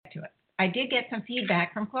I did get some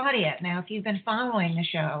feedback from Claudia. Now, if you've been following the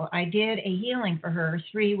show, I did a healing for her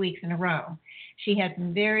 3 weeks in a row. She had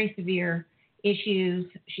some very severe issues.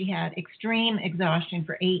 She had extreme exhaustion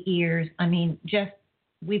for 8 years. I mean, just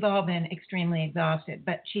we've all been extremely exhausted,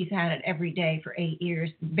 but she's had it every day for 8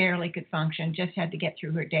 years, barely could function, just had to get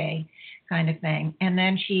through her day kind of thing. And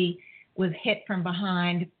then she was hit from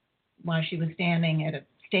behind while she was standing at a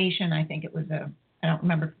station. I think it was I don't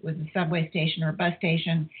remember if it was a subway station or a bus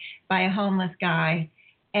station, by a homeless guy.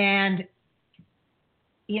 And,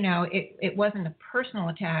 you know, it wasn't a personal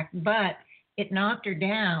attack, but it knocked her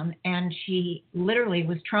down, and she literally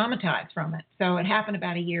was traumatized from it. So it happened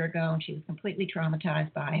about a year ago, and she was completely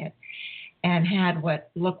traumatized by it and had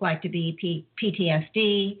what looked like to be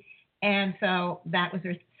PTSD. And so that was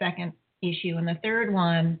her second issue. And the third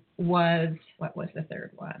one was, what was the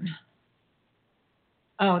third one?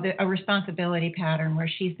 Oh, a responsibility pattern where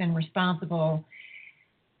she's been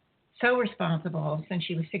so responsible since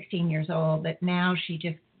she was 16 years old that now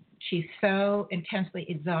she's so intensely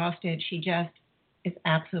exhausted. She just is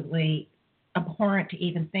absolutely abhorrent to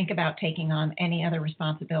even think about taking on any other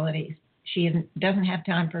responsibilities. She doesn't have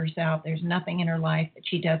time for herself. There's nothing in her life that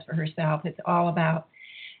she does for herself. It's all about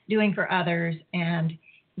doing for others. And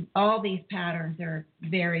all these patterns are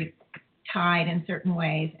very tied in certain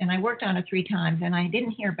ways. And I worked on it 3 times, and I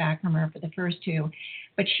didn't hear back from her for the first 2.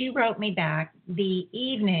 But she wrote me back the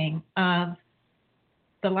evening of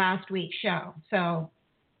the last week's show. So,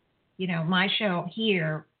 you know, my show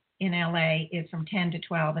here in LA is from 10 to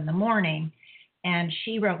 12 in the morning, and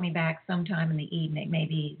she wrote me back sometime in the evening,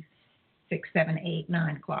 maybe 6, 7, 8,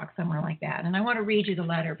 9 o'clock, somewhere like that. And I want to read you the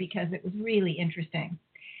letter because it was really interesting.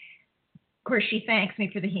 Of course, she thanks me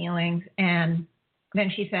for the healings, and then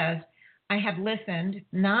she says, I have listened,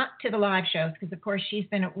 not to the live shows, because of course she's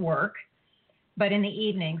been at work, but in the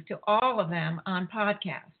evenings to all of them on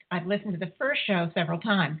podcast. I've listened to the first show several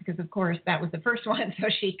times because, of course, that was the first one, so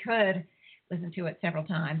she could listen to it several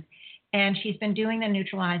times. And she's been doing the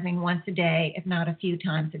neutralizing once a day, if not a few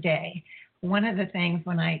times a day. One of the things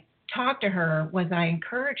when I talked to her was I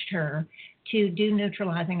encouraged her to do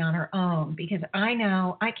neutralizing on her own, because I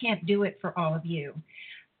know I can't do it for all of you.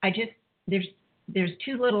 There's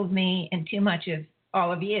too little of me and too much of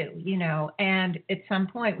all of you, you know, and at some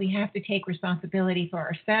point we have to take responsibility for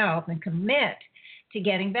ourselves and commit to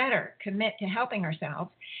getting better, commit to helping ourselves,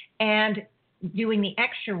 and doing the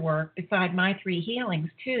extra work beside my 3 healings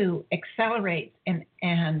too accelerates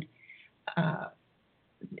and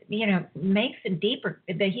you know, makes it deeper,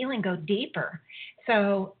 the healing go deeper.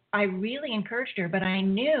 So I really encouraged her, but I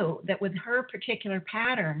knew that with her particular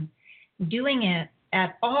pattern, doing it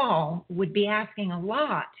at all would be asking a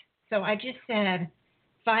lot. So I just said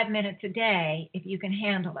 5 minutes a day if you can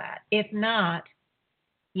handle that. If not,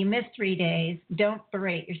 you miss 3 days, don't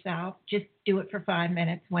berate yourself. Just do it for 5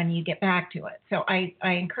 minutes when you get back to it. So I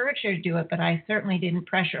encouraged her to do it, but I certainly didn't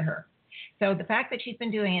pressure her. So the fact that she's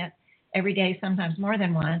been doing it every day, sometimes more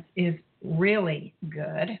than once, is really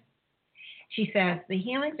good. She says, the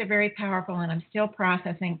healings are very powerful, and I'm still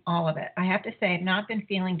processing all of it. I have to say I've not been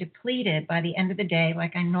feeling depleted by the end of the day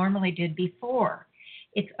like I normally did before.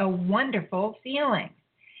 It's a wonderful feeling.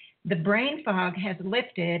 The brain fog has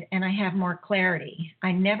lifted, and I have more clarity.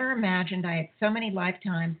 I never imagined I had so many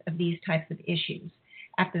lifetimes of these types of issues.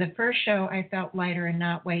 After the first show, I felt lighter and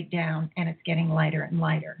not weighed down, and it's getting lighter and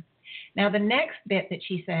lighter. Now, the next bit that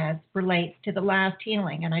she says relates to the last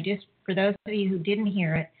healing, and for those of you who didn't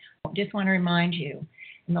hear it, I just want to remind you,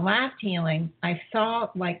 in the last healing, I saw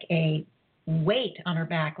like a weight on her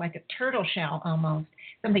back, like a turtle shell almost,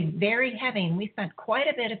 something very heavy, and we spent quite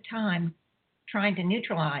a bit of time trying to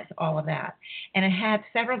neutralize all of that. And it had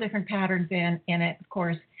several different patterns in it. Of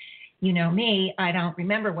course, you know me, I don't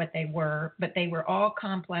remember what they were, but they were all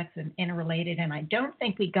complex and interrelated, and I don't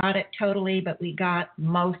think we got it totally, but we got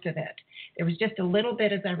most of it. There was just a little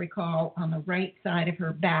bit, as I recall, on the right side of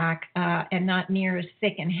her back, and not near as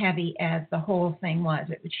thick and heavy as the whole thing was.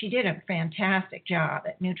 She did a fantastic job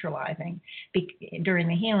at neutralizing during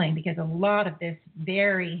the healing, because a lot of this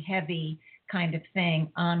very heavy kind of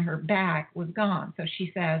thing on her back was gone. So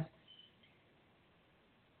she says,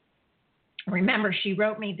 remember, she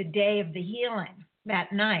wrote me the day of the healing,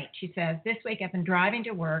 that night. She says, this week I've been driving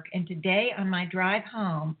to work, and today on my drive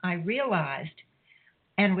home, I realized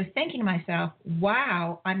and was thinking to myself,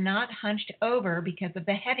 wow, I'm not hunched over because of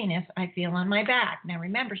the heaviness I feel on my back. Now,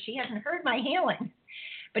 remember, she hasn't heard my healing,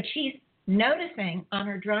 but she's noticing on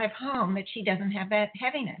her drive home that she doesn't have that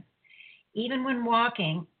heaviness. Even when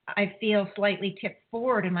walking, I feel slightly tipped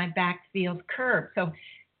forward and my back feels curved. So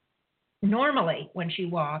normally when she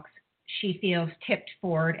walks, she feels tipped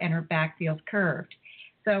forward and her back feels curved.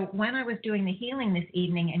 So when I was doing the healing this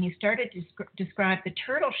evening and you started to describe the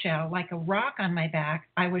turtle shell like a rock on my back,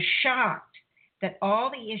 I was shocked that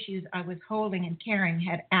all the issues I was holding and carrying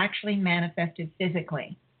had actually manifested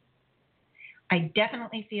physically. I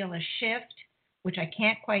definitely feel a shift, which I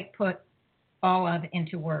can't quite put all of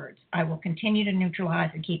into words. I will continue to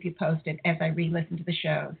neutralize and keep you posted as I re-listen to the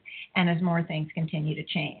shows and as more things continue to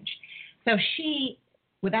change. So she,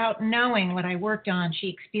 without knowing what I worked on, she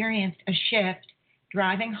experienced a shift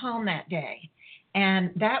driving home that day.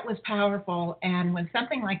 And that was powerful. And when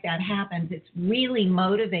something like that happens, it's really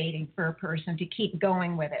motivating for a person to keep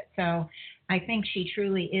going with it. So I think she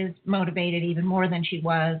truly is motivated even more than she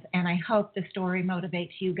was. And I hope the story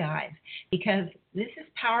motivates you guys, because this is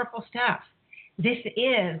powerful stuff. This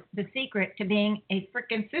is the secret to being a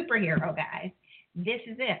freaking superhero, guys. This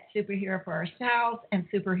is it. Superhero for ourselves and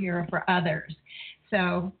superhero for others.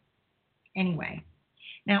 So anyway,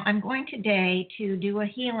 now I'm going today to do a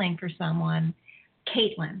healing for someone,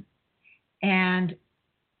 Catlyn. And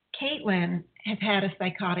Catlyn has had a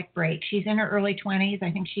psychotic break. She's in her early 20s.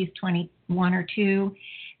 I think she's 21 or 2.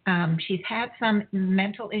 She's had some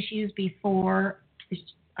mental issues before.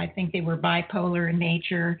 I think they were bipolar in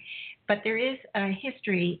nature. But there is a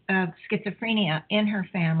history of schizophrenia in her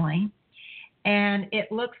family. And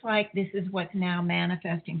it looks like this is what's now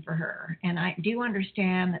manifesting for her. And I do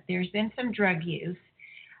understand that there's been some drug use.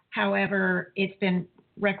 However, it's been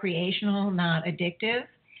recreational, not addictive.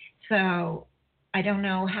 So I don't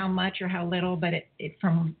know how much or how little, but it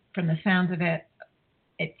from the sounds of it,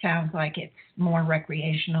 it sounds like it's more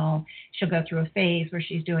recreational. She'll go through a phase where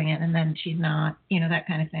she's doing it and then she's not, that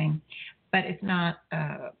kind of thing. But it's not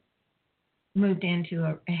moved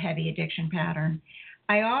into a heavy addiction pattern.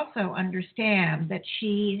 I also understand that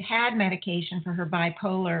she had medication for her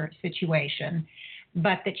bipolar situation,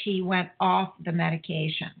 but that she went off the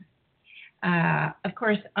medication. Of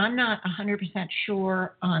course, I'm not 100%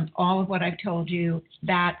 sure on all of what I've told you.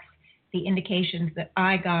 That's the indications that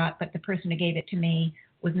I got, but the person who gave it to me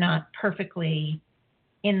was not perfectly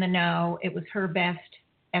in the know. It was her best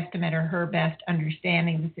estimate or her best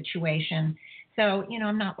understanding of the situation. So,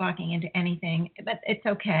 I'm not walking into anything, but it's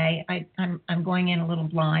okay. I'm going in a little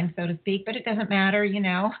blind, so to speak, but it doesn't matter,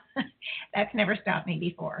 That's never stopped me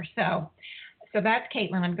before. So that's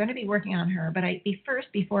Catlyn. I'm going to be working on her, but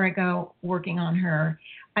before I go working on her,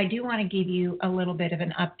 I do want to give you a little bit of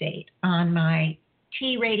an update on my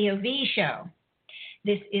T Radio V show.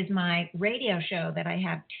 This is my radio show that I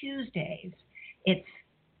have Tuesdays. It's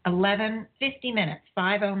 50 minutes,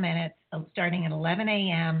 starting at 11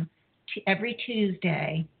 a.m. Every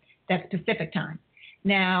Tuesday. That's Pacific time.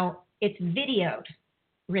 Now, it's videoed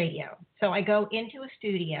radio. So I go into a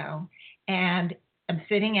studio and I'm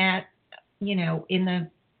sitting at, in the,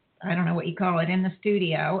 I don't know what you call it, in the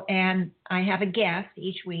studio, and I have a guest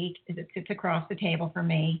each week that sits across the table from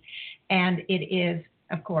me, and it is,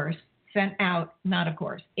 of course, sent out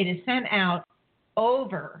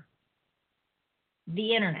over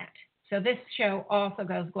the internet. So this show also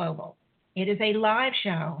goes global. It is a live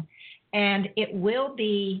show, and it will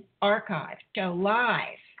be archived. So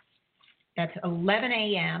live, that's 11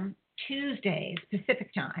 a.m. Tuesdays,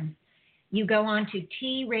 Pacific time. You go on to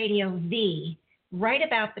T Radio V right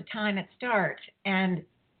about the time it starts, and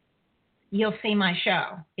you'll see my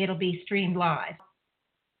show. It'll be streamed live.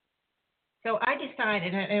 So I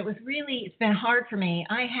decided, it's been hard for me.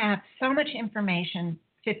 I have so much information,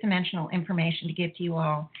 fifth dimensional information to give to you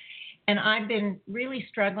all. And I've been really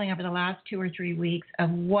struggling over the last 2 or 3 weeks of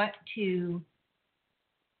what to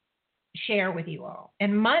share with you all.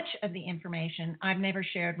 And much of the information I've never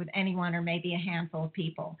shared with anyone or maybe a handful of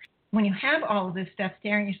people. When you have all of this stuff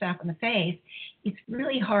staring yourself in the face, it's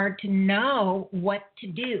really hard to know what to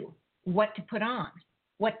do, what to put on,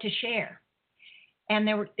 what to share. And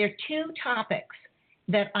there are 2 topics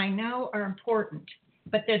that I know are important,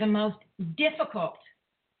 but they're the most difficult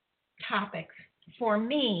topics for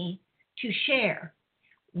me to share.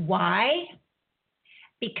 Why?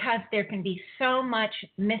 Because there can be so much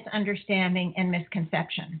misunderstanding and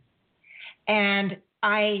misconception. And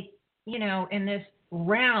in this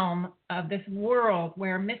realm of this world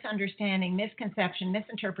where misunderstanding, misconception,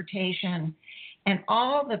 misinterpretation, and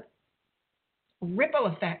all the ripple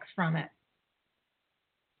effects from it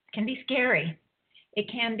can be scary. It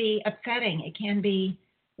can be upsetting. It can be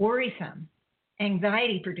worrisome,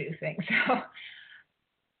 anxiety producing. So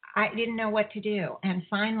I didn't know what to do. And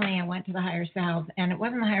finally, I went to the higher selves. And it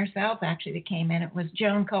wasn't the higher selves, actually, that came in. It was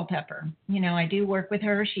Joan Culpepper. I do work with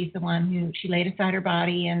her. She's the one she laid aside her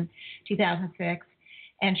body in 2006.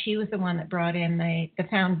 And she was the one that brought in the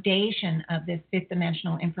foundation of this fifth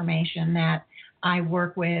dimensional information that I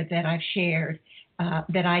work with, that I've shared.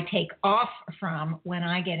 that I take off from when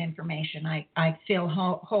I get information. I fill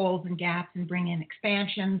holes and gaps and bring in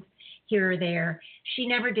expansions here or there. She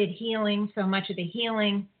never did healing, so much of the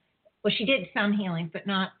healing, well, she did some healings, but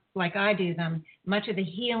not like I do them. Much of the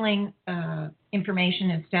healing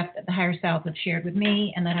information is stuff that the higher selves have shared with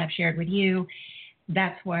me and that I've shared with you.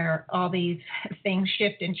 That's where all these things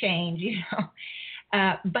shift and change, you know.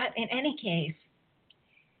 But in any case,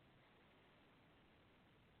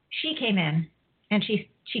 she came in and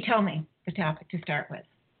she told me the topic to start with.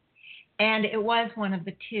 And it was one of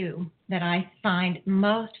the two that I find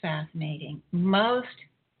most fascinating, most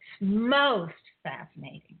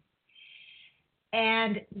fascinating.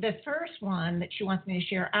 And the first one that she wants me to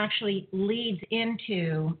share actually leads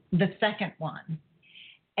into the second one.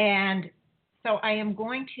 And so I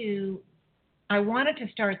wanted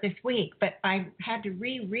to start this week, but I had to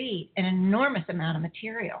reread an enormous amount of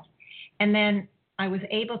material. And then I was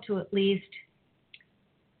able to at least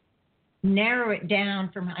narrow it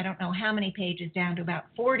down from I don't know how many pages down to about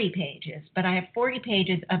 40 pages, but I have 40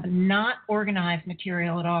 pages of not organized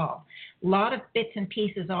material at all. A lot of bits and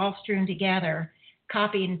pieces all strewn together,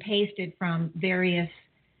 copied and pasted from various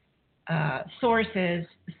sources,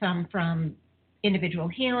 some from individual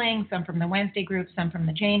healing, some from the Wednesday group, some from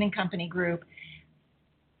the Jane and Company group,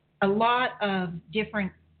 a lot of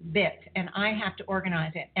different bits, and I have to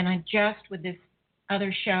organize it. And I just, with this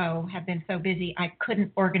other show, have been so busy I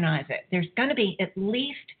couldn't organize it. There's going to be at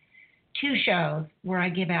least 2 shows where I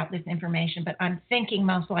give out this information, but I'm thinking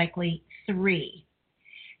most likely 3.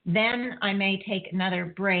 Then I may take another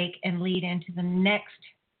break and lead into the next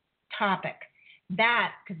topic.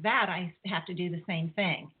 Because I have to do the same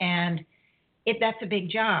thing. And that's a big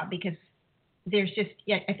job because there's just,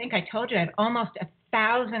 I think I told you, I had almost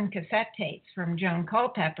 1,000 cassette tapes from Joan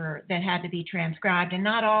Culpepper that had to be transcribed, and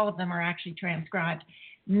not all of them are actually transcribed.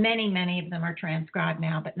 Many of them are transcribed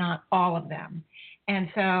now, but not all of them. And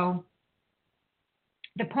so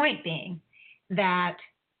the point being that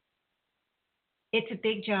it's a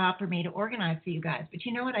big job for me to organize for you guys. But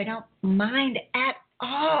you know what? I don't mind at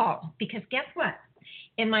all, because guess what?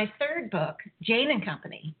 In my 3rd book, Jane and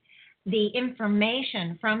Company, the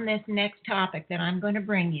information from this next topic that I'm going to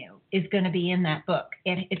bring you is going to be in that book.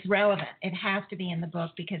 It's relevant. It has to be in the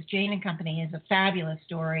book because Jane and Company is a fabulous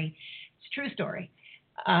story. It's a true story.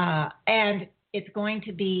 And it's going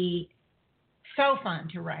to be so fun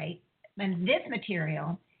to write. And this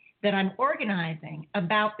material that I'm organizing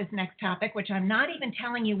about this next topic, which I'm not even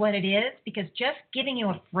telling you what it is, because just giving you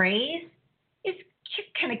a phrase is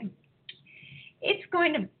it's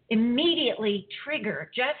going to immediately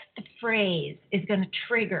trigger, just the phrase is going to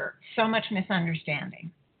trigger so much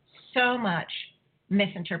misunderstanding, so much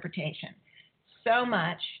misinterpretation, so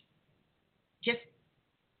much just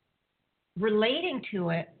relating to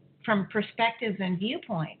it from perspectives and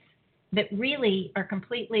viewpoints that really are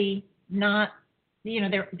completely not,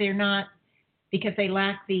 they're not, because they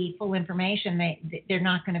lack the full information, they're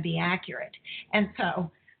not going to be accurate. And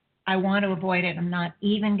so I want to avoid it. I'm not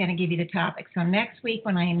even going to give you the topic. So next week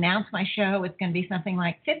when I announce my show, it's going to be something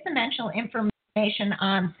like 5th dimensional information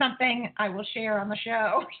on something I will share on the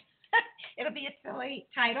show. It'll be a silly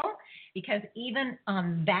title because even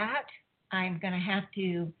on that, I'm going to have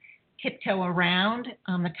to tiptoe around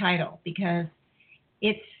on the title because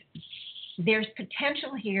there's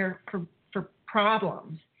potential here for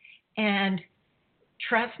problems. And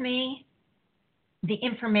trust me, the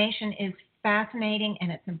information is fascinating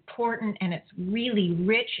and it's important and it's really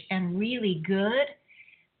rich and really good,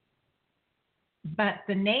 but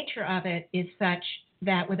the nature of it is such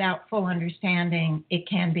that without full understanding it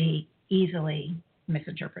can be easily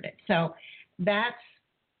misinterpreted. So that's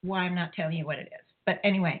why I'm not telling you what it is. But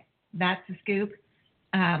anyway, that's the scoop.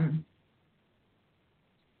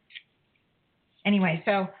 Anyway,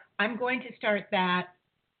 so I'm going to start that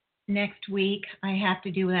next week. I have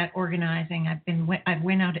to do that organizing. I've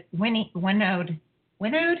whittled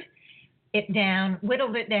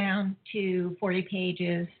it down to 40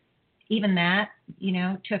 pages. Even that,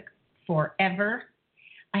 took forever.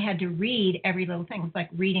 I had to read every little thing. It's like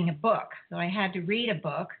reading a book. So I had to read a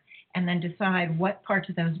book and then decide what parts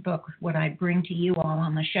of those books would I bring to you all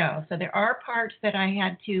on the show. So there are parts that I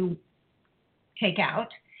had to take out,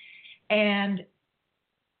 and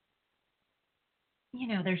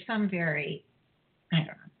there's some I don't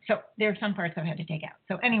know. So there are some parts I've had to take out.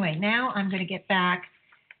 So anyway, now I'm going to get back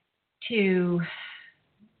to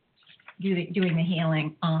doing the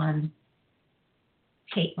healing on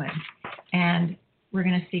Catlyn, and we're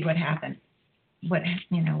going to see what happened. What's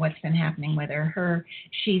been happening with her.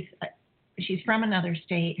 She's from another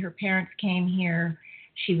state. Her parents came here.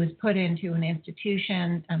 She was put into an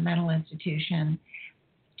institution, a mental institution.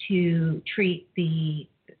 to treat the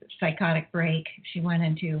psychotic break. She went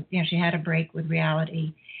into, she had a break with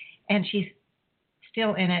reality, and she's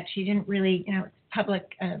still in it. She didn't really, it's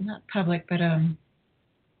public, not public, but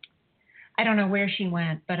I don't know where she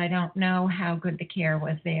went, but I don't know how good the care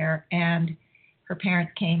was there. And her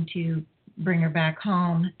parents came to bring her back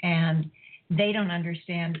home, and they don't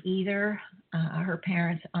understand either. Her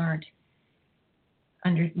parents aren't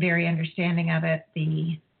very understanding of it.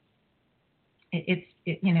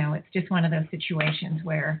 It's just one of those situations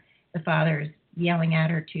where the father's yelling at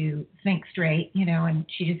her to think straight, and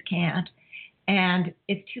she just can't. And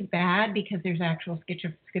it's too bad because there's actual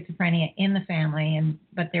schizophrenia in the family,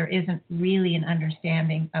 but there isn't really an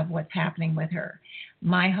understanding of what's happening with her.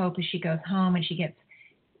 My hope is she goes home and she gets,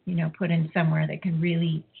 put in somewhere that can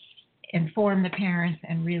really inform the parents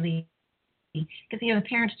and really, because the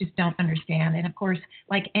parents just don't understand. And of course,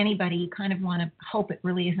 like anybody, you kind of want to hope it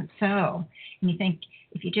really isn't so. And you think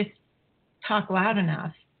if you just talk loud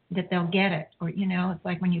enough that they'll get it, or it's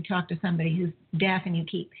like when you talk to somebody who's deaf and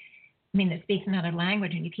that speaks another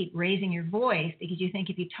language, and you keep raising your voice because you think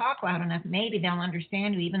if you talk loud enough, maybe they'll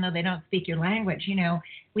understand you, even though they don't speak your language.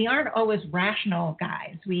 We aren't always rational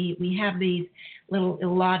guys. We have these little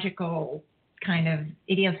illogical kind of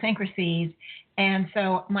idiosyncrasies. And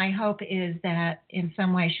so my hope is that in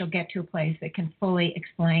some way she'll get to a place that can fully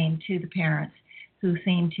explain to the parents who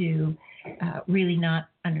seem to really not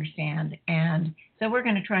understand. And so we're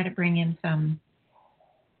going to try to bring in some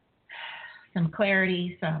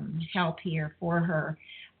clarity, some help here for her.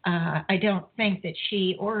 I don't think that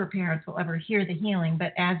she or her parents will ever hear the healing,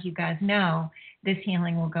 but as you guys know, this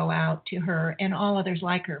healing will go out to her and all others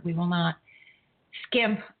like her. We will not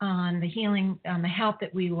skimp on the healing, on the help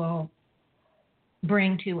that we will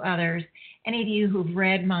bring to others. Any of you who've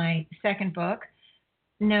read my second book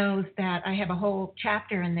knows that I have a whole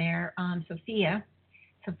chapter in there on Sophia.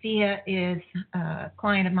 Sophia is a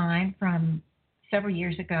client of mine from several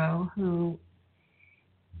years ago who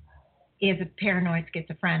is a paranoid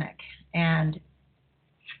schizophrenic. And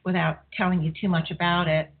without telling you too much about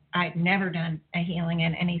it, I've never done a healing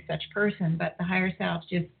in any such person, but the higher self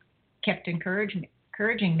just kept encouraging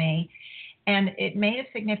me, and it made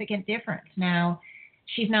a significant difference. Now,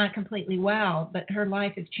 she's not completely well, but her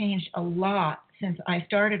life has changed a lot since I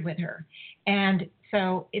started with her. And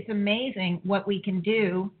so it's amazing what we can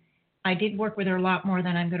do. I did work with her a lot more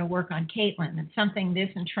than I'm going to work on Catlyn. And something this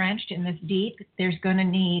entrenched and this deep, there's going to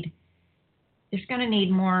need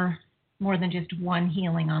more than just one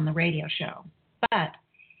healing on the radio show. But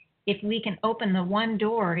if we can open the one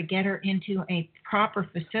door to get her into a proper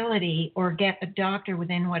facility or get a doctor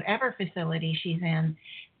within whatever facility she's in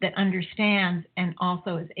that understands and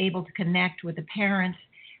also is able to connect with the parents,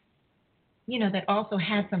 that also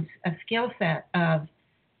has a skill set of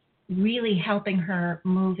really helping her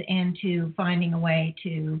move into finding a way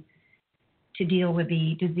to deal with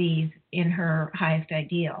the disease in her highest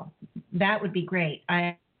ideal. That would be great.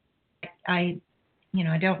 I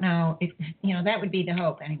don't know if, that would be the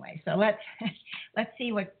hope anyway. So let's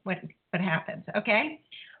see what happens. Okay.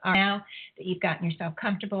 Now that you've gotten yourself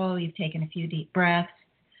comfortable, you've taken a few deep breaths.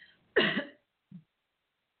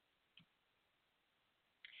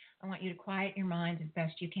 I want you to quiet your minds as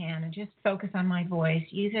best you can and just focus on my voice.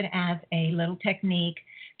 Use it as a little technique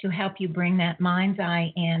to help you bring that mind's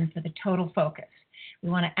eye in for the total focus.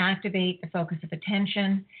 We want to activate the focus of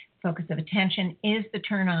attention. Focus of attention is the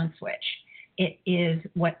turn-on switch. It is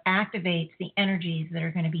what activates the energies that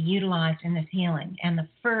are going to be utilized in this healing. And the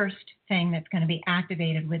first thing that's going to be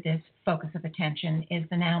activated with this focus of attention is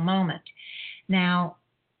the now moment. Now,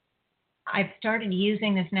 I've started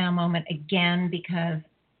using this now moment again because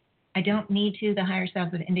I don't need to. The higher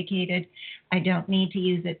self has indicated I don't need to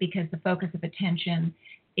use it because the focus of attention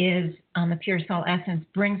is on the pure soul essence,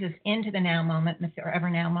 brings us into the now moment, the forever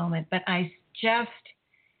now moment. But I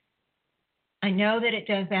know that it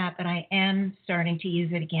does that, but I am starting to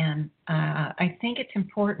use it again. I think it's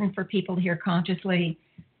important for people to hear consciously,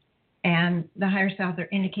 and the higher selves are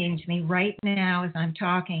indicating to me right now as I'm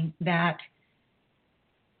talking that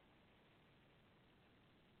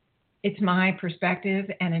it's my perspective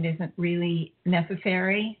and it isn't really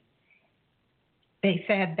necessary. They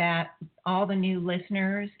said that all the new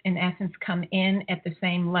listeners, in essence, come in at the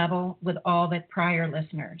same level with all the prior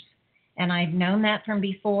listeners. And I've known that from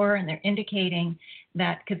before, and they're indicating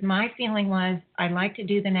that, because my feeling was I like to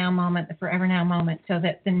do the now moment, the forever now moment, so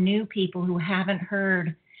that the new people who haven't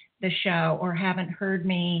heard the show or haven't heard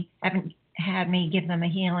me, haven't had me give them a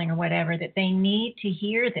healing or whatever, that they need to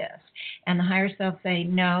hear this. And the higher self say,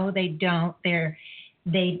 no, they don't.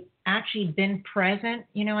 They've actually been present.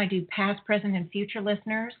 I do past, present, and future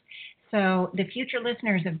listeners. So the future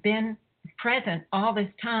listeners have been present all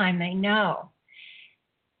this time. They know.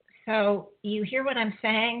 So you hear what I'm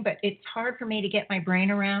saying, but it's hard for me to get my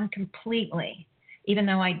brain around completely, even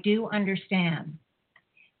though I do understand.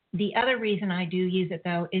 The other reason I do use it,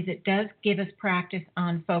 though, is it does give us practice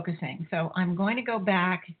on focusing. So I'm going to go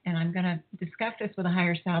back, and I'm going to discuss this with a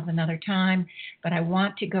higher self another time, but I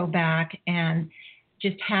want to go back and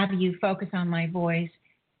just have you focus on my voice,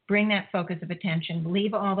 bring that focus of attention,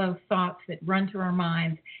 leave all those thoughts that run through our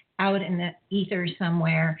minds out in the ether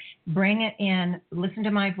somewhere, bring it in, listen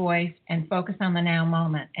to my voice, and focus on the now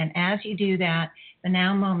moment. And as you do that, the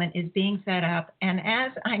now moment is being set up. And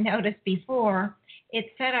as I noticed before, it's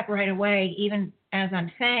set up right away, even as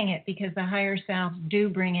I'm saying it, because the higher selves do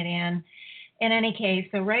bring it in. In any case,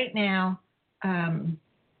 so right now,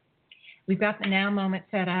 we've got the now moment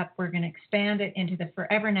set up. We're going to expand it into the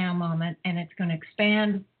forever now moment, and it's going to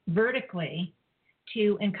expand vertically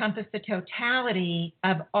to encompass the totality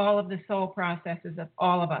of all of the soul processes of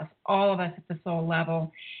all of us at the soul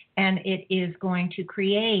level. And it is going to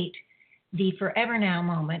create the forever now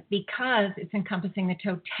moment because it's encompassing the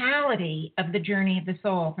totality of the journey of the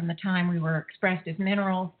soul from the time we were expressed as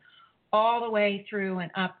minerals all the way through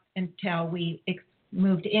and up until we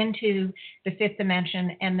moved into the fifth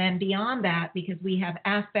dimension, and then beyond that, because we have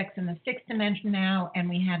aspects in the sixth dimension now, and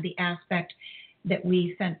we have the aspect that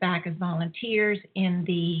we sent back as volunteers in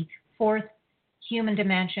the fourth human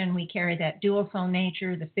dimension. We carry that dual soul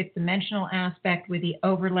nature, the fifth dimensional aspect with the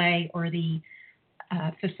overlay or the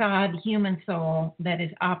facade human soul that is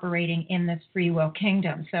operating in this free will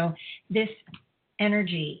kingdom. So this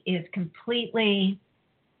energy is completely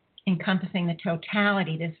encompassing the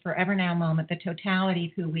totality, this forever now moment, the totality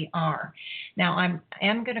of who we are. Now, I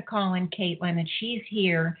am going to call in Catlyn, and she's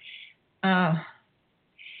here.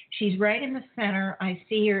 She's right in the center. I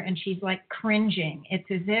see her, and she's like cringing. It's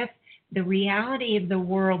as if the reality of the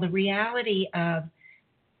world, the reality of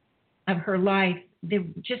her life, the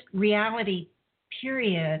just reality,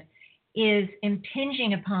 period, is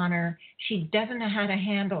impinging upon her. She doesn't know how to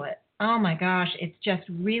handle it. Oh my gosh, it's just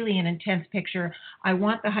really an intense picture. I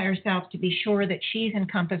want the higher self to be sure that she's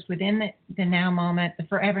encompassed within the now moment, the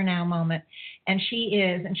forever now moment. And she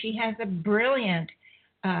is, and she has a brilliant,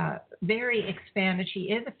 very expanded, she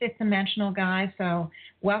is a fifth dimensional guy, so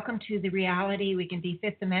welcome to the reality. We can be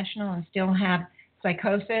fifth dimensional and still have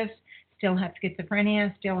psychosis, still have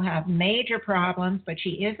schizophrenia, still have major problems, but she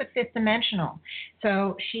is a fifth dimensional.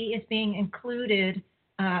 So she is being included,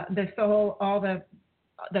 the soul, all the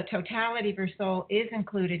totality of her soul is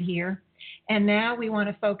included here. And now we want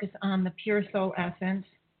to focus on the pure soul essence.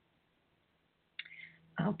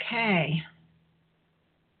 Okay.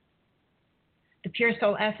 The pure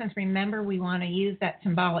soul essence, remember, we want to use that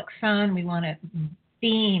symbolic sun. We want to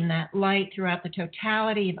beam that light throughout the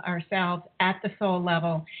totality of ourselves at the soul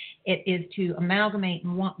level. It is to amalgamate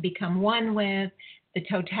and become one with the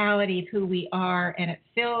totality of who we are, and it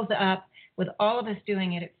fills up, with all of us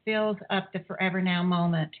doing it, it fills up the forever now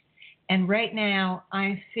moment. And right now,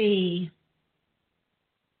 I see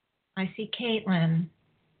Catlyn.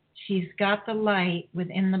 She's got the light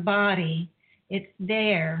within the body. It's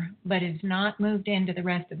there, but it's not moved into the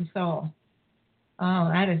rest of the soul. Oh,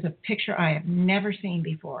 that is a picture I have never seen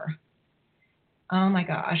before. Oh my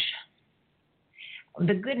gosh.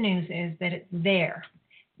 The good news is that it's there,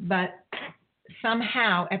 but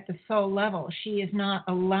somehow at the soul level, she is not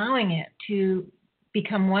allowing it to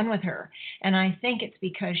become one with her. And I think it's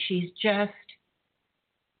because she's just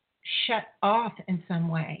shut off in some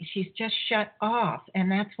way. She's just shut off. And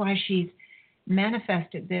that's why she's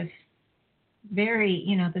manifested this very,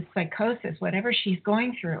 the psychosis, whatever she's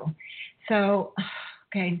going through. So,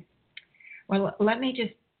 okay, well,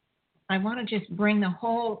 I want to just bring the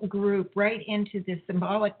whole group right into the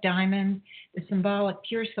symbolic diamond, the symbolic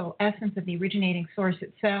pure soul essence of the originating source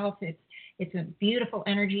itself. It's a beautiful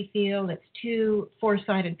energy field. It's two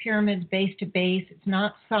four-sided pyramids, base to base. It's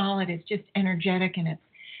not solid. It's just energetic, and it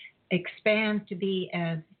expands to be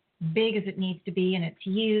as big as it needs to be, and it's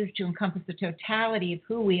used to encompass the totality of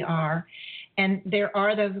who we are. And there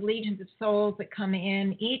are those legions of souls that come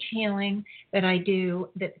in, each healing that I do,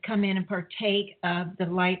 that come in and partake of the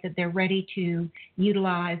light that they're ready to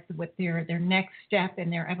utilize with their next step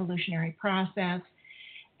in their evolutionary process.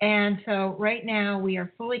 And so right now we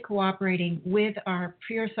are fully cooperating with our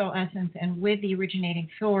pure soul essence and with the originating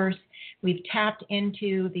source. We've tapped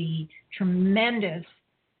into the tremendous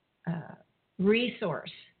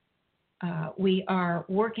resource. We are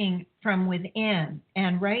working from within.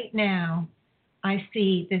 And right now, I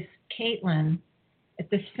see this Catlyn at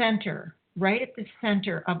the center, right at the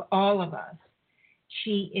center of all of us.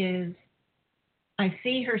 She is I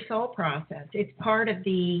see her soul process. It's part of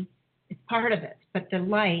it, but the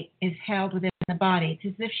light is held within the body.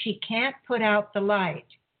 It's as if she can't put out the light.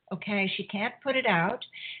 Okay, she can't put it out.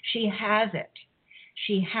 She has it.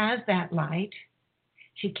 She has that light.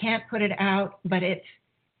 She can't put it out, but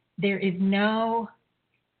there's no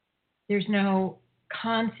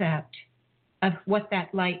concept of what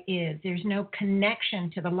that light is. There's no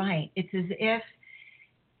connection to the light. It's as if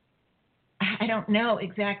I don't know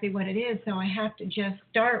exactly what it is, so I have to just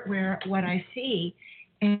start what I see.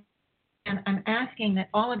 And I'm asking that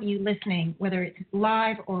all of you listening, whether it's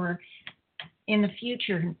live or in the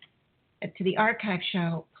future to the archive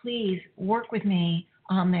show, please work with me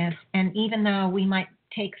on this. And even though we might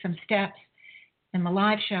take some steps in the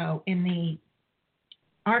live show, in the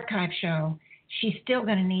archive show, she's still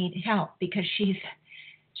going to need help because she's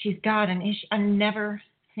got an issue. I've never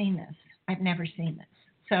seen this.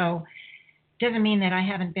 So doesn't mean that I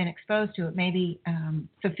haven't been exposed to it. Maybe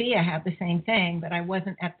Sophia had the same thing, but I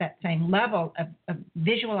wasn't at that same level of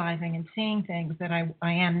visualizing and seeing things that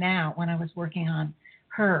I am now when I was working on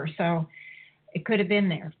her. So it could have been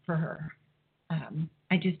there for her.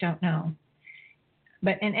 I just don't know.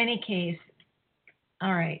 But in any case,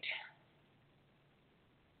 all right.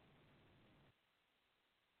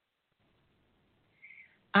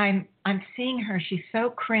 I'm seeing her. She's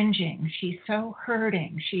so cringing. She's so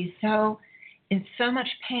hurting. She's so in so much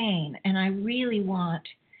pain, and I really want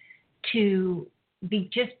to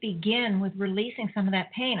just begin with releasing some of that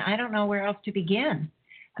pain. I don't know where else to begin.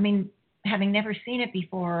 I mean, having never seen it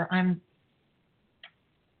before, I'm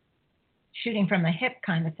shooting from the hip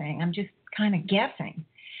kind of thing. I'm just kind of guessing.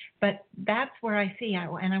 But that's where I see,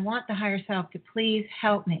 and I want the higher self to please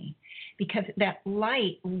help me, because that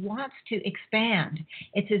light wants to expand.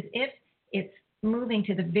 It's as if it's moving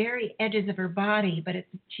to the very edges of her body, but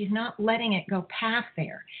she's not letting it go past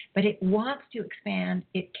there. But it wants to expand.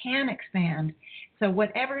 It can expand. So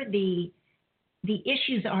whatever the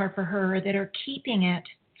issues are for her that are keeping her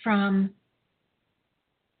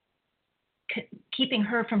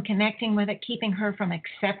from connecting with it, keeping her from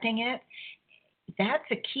accepting it, that's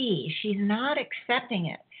a key. She's not accepting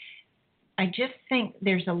it. I just think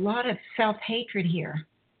there's a lot of self-hatred here.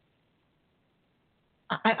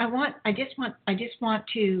 I just want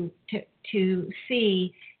to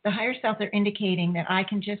see the higher self. They're indicating that I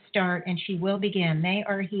can just start and she will begin. They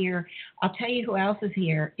are here. I'll tell you who else is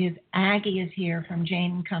here. Aggie is here from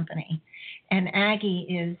Jane and Company, and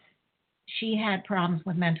Aggie she had problems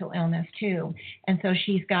with mental illness too, and so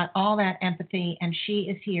she's got all that empathy, and she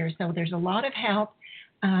is here. So there's a lot of help.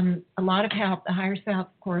 The higher self,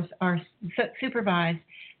 of course, are supervised.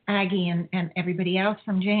 Aggie and everybody else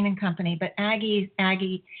from Jane and Company, but Aggie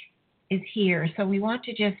is here. So we want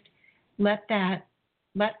to just let that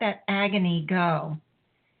agony go.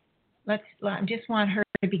 I just want her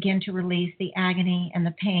to begin to release the agony and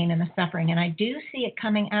the pain and the suffering. And I do see it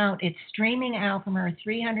coming out. It's streaming out from her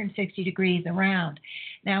 360 degrees around.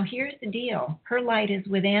 Now, here's the deal. Her light is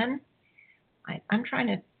within. I'm trying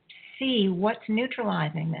to see what's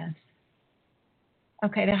neutralizing this.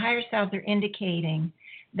 Okay, the higher selves are indicating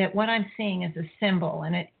that what I'm seeing is a symbol,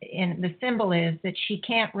 and the symbol is that she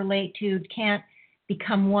can't relate to, can't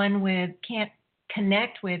become one with, can't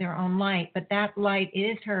connect with her own light, but that light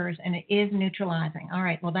is hers and it is neutralizing. All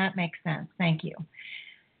right, well, that makes sense. Thank you.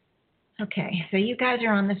 Okay, so you guys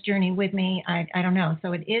are on this journey with me. I don't know.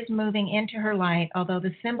 So it is moving into her light, although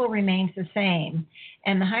the symbol remains the same.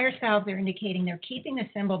 And the higher selves are indicating they're keeping the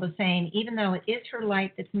symbol the same, even though it is her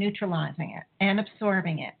light that's neutralizing it and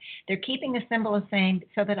absorbing it. They're keeping the symbol the same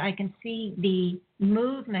so that I can see the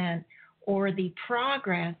movement or the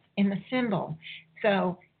progress in the symbol.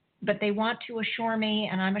 So, but they want to assure me,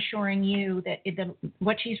 and I'm assuring you, that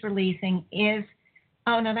what she's releasing is,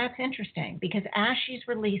 oh, no, that's interesting, because as she's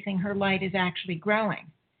releasing, her light is actually growing,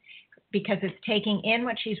 because it's taking in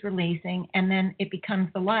what she's releasing, and then it becomes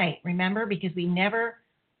the light. Remember, because we never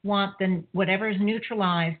want whatever is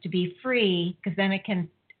neutralized to be free, because then it can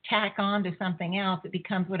tack on to something else. It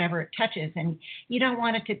becomes whatever it touches, and you don't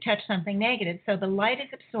want it to touch something negative. So the light is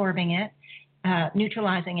absorbing it,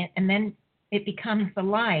 neutralizing it, and then it becomes the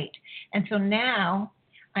light. And so now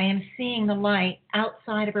I am seeing the light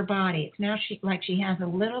outside of her body. It's now like she has a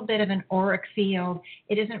little bit of an auric field.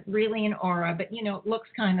 It isn't really an aura, but, it looks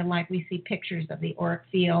kind of like we see pictures of the auric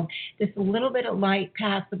field. There's a little bit of light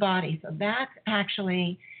past the body. So that's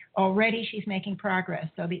actually already she's making progress.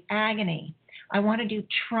 So the agony, I want to do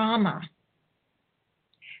trauma,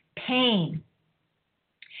 pain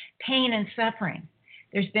and suffering.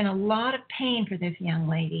 There's been a lot of pain for this young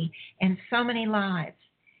lady and so many lives,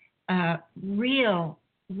 real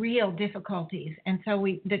difficulties. And so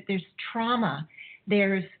there's trauma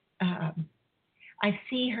There's, I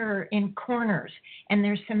see her in corners, and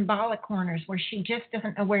there's symbolic corners where she just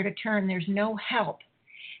doesn't know where to turn. There's no help.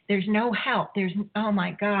 There's no help. There's, oh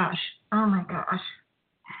my gosh. Oh my gosh.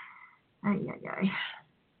 Ay, ay, ay.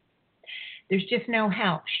 There's just no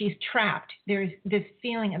help. She's trapped. There's this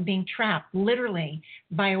feeling of being trapped, literally,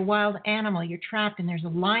 by a wild animal. You're trapped, and there's a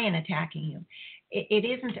lion attacking you. It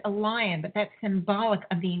isn't a lion, but that's symbolic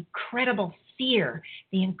of the incredible fear,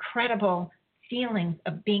 the incredible feelings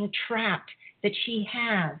of being trapped that she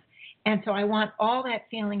has. And so I want all that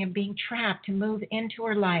feeling of being trapped to move into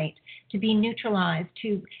her light, to be neutralized,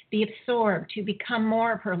 to be absorbed, to become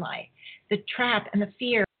more of her light. The trap and the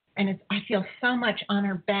fear, and I feel so much on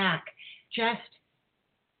her back, just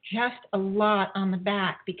a lot on the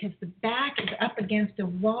back, because the back is up against a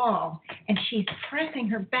wall, and she's pressing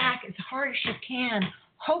her back as hard as she can,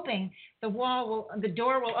 hoping the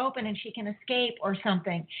door will open and she can escape or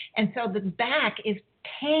something. And so the back is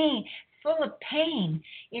full of pain.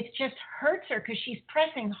 It just hurts her because she's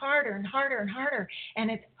pressing harder and harder and harder,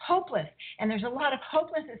 and it's hopeless. And there's a lot of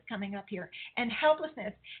hopelessness coming up here, and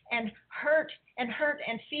helplessness, and hurt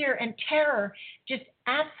and fear and terror, just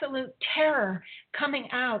absolute terror coming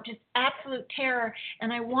out, just absolute terror.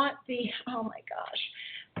 And I want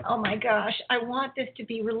oh my gosh, I want this to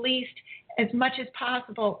be released as much as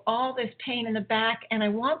possible, all this pain in the back. And I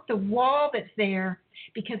want the wall that's there,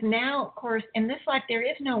 because now, of course, in this life there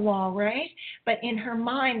is no wall, right? But in her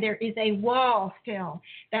mind there is a wall still.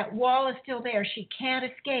 That wall is still there. She can't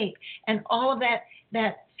escape. And all of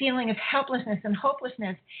that feeling of helplessness and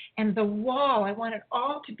hopelessness, and the wall, I want it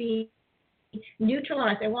all to be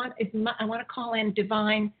neutralized. I want to call in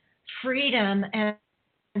divine freedom and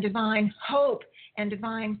divine hope and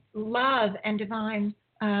divine love and divine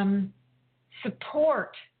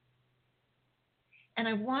support. And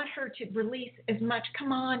I want her to release as much.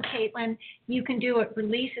 Come on, Catlyn, you can do it.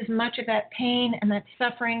 Release as much of that pain and that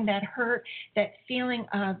suffering, that hurt, that feeling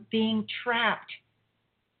of being trapped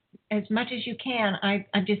as much as you can. I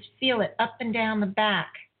just feel it up and down the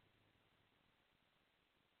back.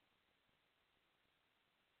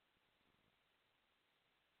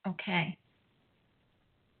 Okay.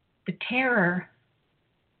 The terror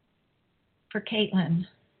for Catlyn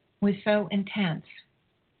was so intense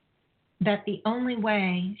that the only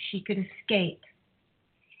way she could escape,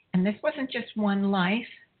 and this wasn't just one life,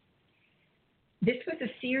 this was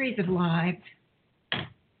a series of lives,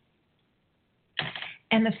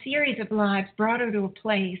 and the series of lives brought her to a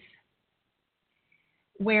place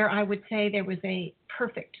where I would say there was a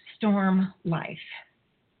perfect storm life.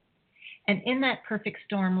 And in that perfect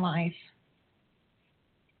storm life,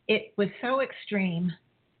 it was so extreme.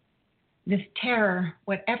 This terror,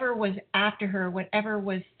 whatever was after her, whatever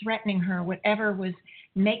was threatening her, whatever was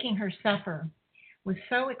making her suffer, was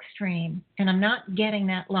so extreme. And I'm not getting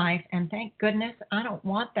that life. And thank goodness, I don't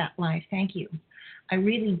want that life. Thank you. I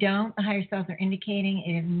really don't. The higher selves are indicating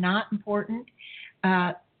it is not important.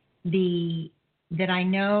 That I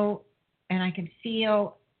know, and I could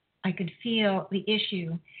feel the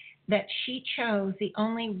issue that she chose the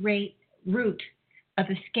only route of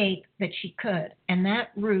escape that she could, and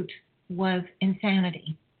that route was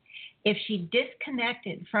insanity. If she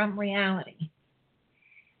disconnected from reality,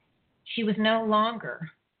 she was no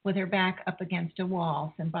longer with her back up against a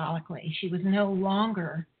wall, symbolically. She was no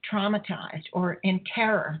longer traumatized or in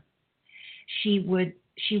terror. She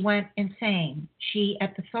went insane. She,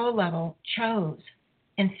 at the soul level, chose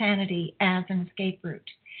insanity as an escape route.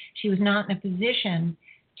 She was not in a position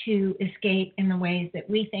to escape in the ways that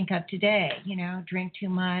we think of today, drink too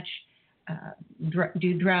much,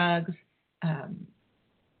 do drugs,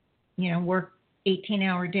 work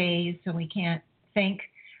 18-hour days so we can't think,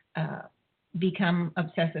 become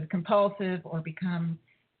obsessive compulsive, or become,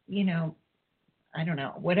 I don't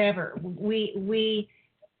know, whatever. We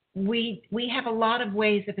have a lot of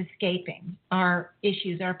ways of escaping our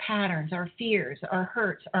issues, our patterns, our fears, our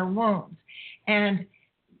hurts, our wounds,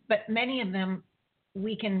 but many of them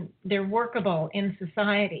they're workable in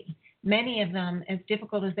society. Many of them, as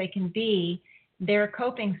difficult as they can be, they're a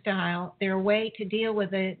coping style. They're a way to deal with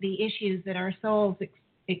the issues that our souls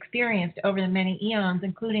experienced over the many eons,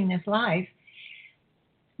 including this life.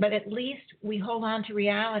 But at least we hold on to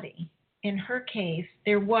reality. In her case,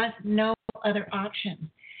 there was no other option.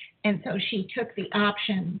 And so she took the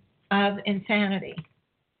option of insanity.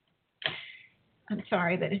 I'm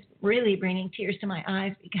sorry, but it's really bringing tears to my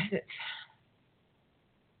eyes, because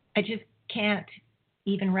I just can't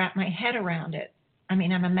even wrap my head around it. I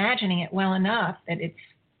mean, I'm imagining it well enough that it's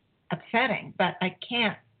upsetting, but I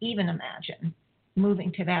can't even imagine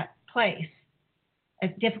moving to that place as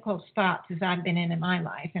difficult spots as I've been in my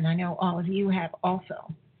life, and I know all of you have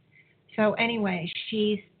also. So anyway,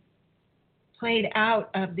 she's played out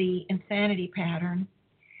of the insanity pattern.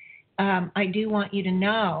 I do want you to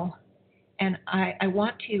know, and I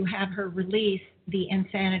want to have her release the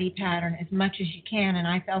insanity pattern as much as you can, and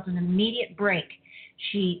I felt an immediate break.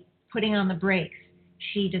 She putting on the brakes.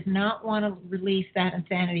 She does not want to release that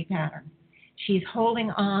insanity pattern. She's holding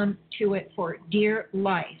on to it for dear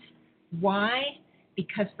life. Why?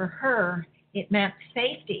 Because for her, it meant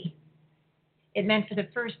safety. It meant for the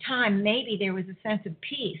first time, maybe there was a sense of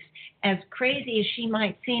peace. As crazy as she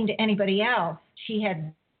might seem to anybody else, she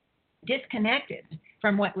had disconnected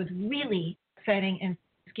from what was really upsetting and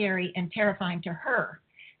scary and terrifying to her.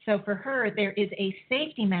 So for her, there is a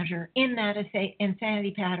safety measure in that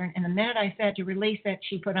insanity pattern. And the minute I said to release it,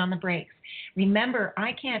 she put on the brakes. Remember,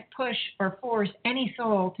 I can't push or force any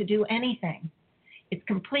soul to do anything. It's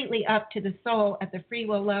completely up to the soul at the free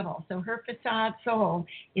will level. So her facade soul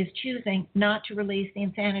is choosing not to release the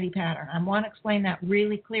insanity pattern. I want to explain that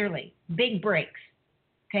really clearly. Big breaks.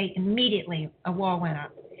 Okay, immediately a wall went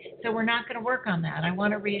up. So we're not going to work on that. I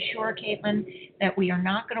want to reassure Catlyn that we are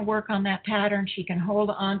not going to work on that pattern. She can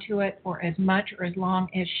hold on to it for as much or as long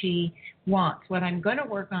as she wants. What I'm going to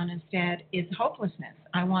work on instead is hopelessness.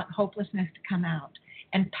 I want hopelessness to come out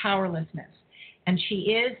and powerlessness. And she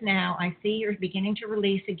is now, I see her beginning to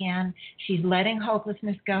release again. She's letting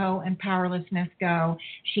hopelessness go and powerlessness go.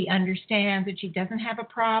 She understands that she doesn't have a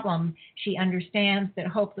problem. She understands that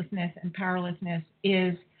hopelessness and powerlessness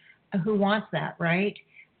is, who wants that, right?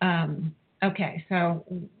 Okay, so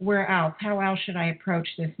where else? How else should I approach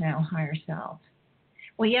this now, higher self?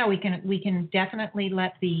 Well, yeah, we can definitely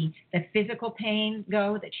let the physical pain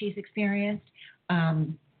go that she's experienced.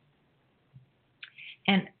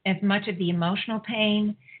 And as much of the emotional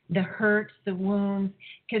pain, the hurts, the wounds,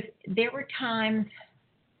 because there were times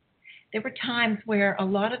where a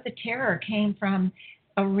lot of the terror came from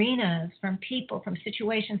arenas, from people, from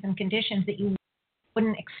situations and conditions that you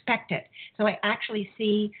wouldn't expect it. So I actually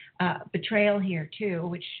see betrayal here too,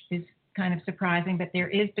 which is kind of surprising, but there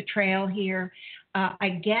is betrayal here.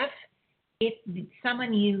 I guess if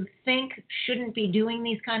someone you think shouldn't be doing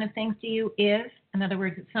these kind of things to you is, in other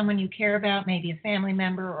words, it's someone you care about, maybe a family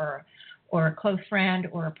member or a close friend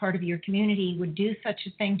or a part of your community would do such a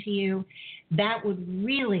thing to you, that would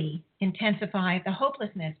really intensify the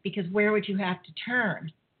hopelessness, because where would you have to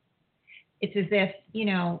turn? It's as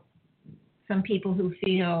if, some people who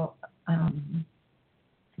feel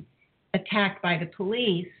attacked by the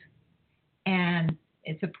police, and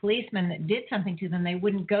it's a policeman that did something to them, they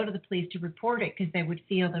wouldn't go to the police to report it because they would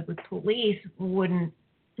feel that the police wouldn't,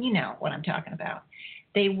 you know what I'm talking about.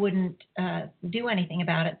 They wouldn't do anything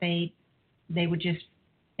about it. They would just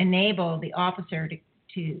enable the officer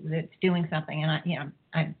to that's doing something. And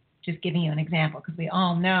I'm just giving you an example because we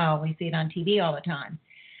all know, we see it on TV all the time.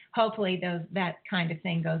 Hopefully that kind of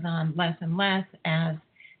thing goes on less and less as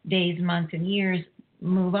days, months, and years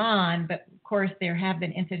move on. But of course, there have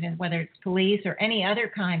been incidents, whether it's police or any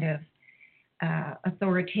other kind of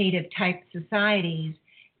authoritative type societies,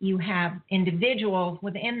 you have individuals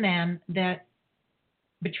within them that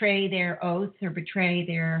betray their oaths or betray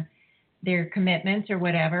their commitments or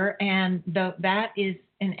whatever, and that is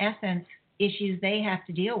in essence issues they have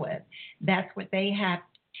to deal with. That's what they have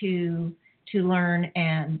to learn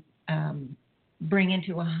and bring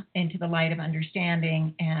into the light of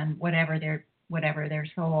understanding and whatever their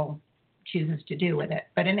soul chooses to do with it.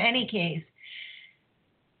 But in any case,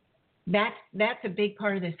 that's a big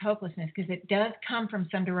part of this hopelessness, because it does come from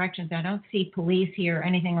some directions. I don't see police here or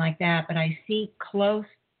anything like that, but I see close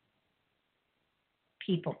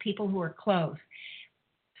people who are close.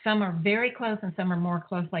 Some are very close and some are more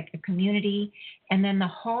close, like a community. And then the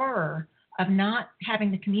horror of not having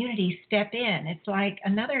the community step in. It's like,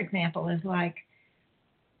 another example is like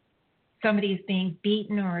somebody is being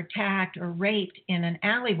beaten or attacked or raped in an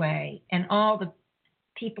alleyway, and all the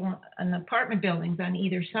people in the apartment buildings on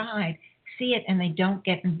either side see it and they don't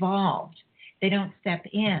get involved. They don't step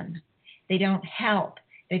in. They don't help.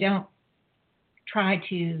 They don't try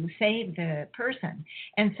to save the person.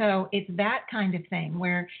 And so it's that kind of thing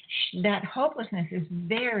where that hopelessness is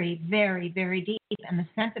very, very, very deep, and the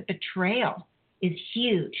sense of betrayal is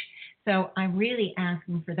huge. So I'm really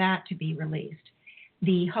asking for that to be released,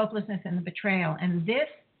 the hopelessness and the betrayal. And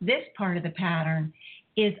this part of the pattern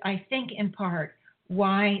is, I think, in part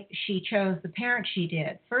why she chose the parent she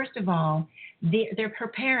did. First of all, her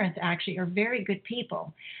parents actually are very good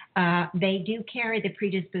people. They do carry the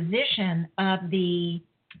predisposition of the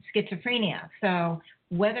schizophrenia. So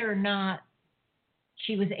whether or not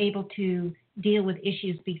she was able to deal with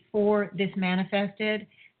issues before this manifested.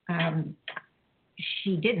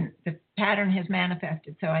 She didn't. The pattern has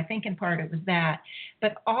manifested. So I think in part it was that.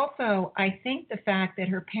 But also, I think the fact that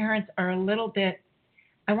her parents are a little bit,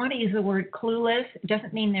 I want to use the word clueless. It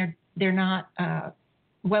doesn't mean they're not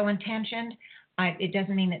well-intentioned. It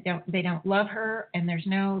doesn't mean that they don't love her, and there's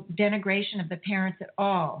no denigration of the parents at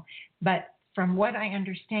all. But from what I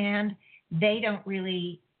understand, they don't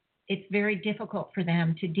really, it's very difficult for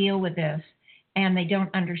them to deal with this, and they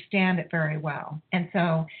don't understand it very well. And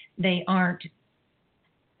so they aren't,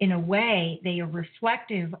 in a way, they are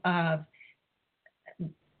reflective of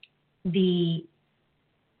the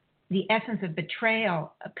essence of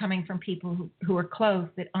betrayal coming from people who are close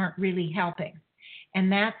that aren't really helping.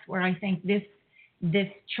 And that's where I think this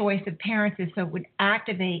choice of parents is, so it would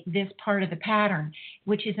activate this part of the pattern,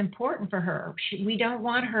 which is important for her. We don't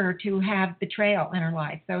want her to have betrayal in her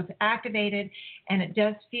life. So it's activated, and it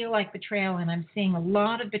does feel like betrayal, and I'm seeing a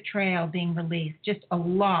lot of betrayal being released, just a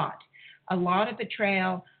lot of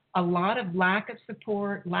betrayal, a lot of lack of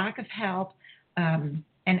support, lack of help, and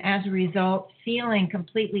as a result, feeling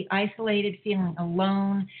completely isolated, feeling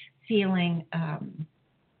alone, feeling,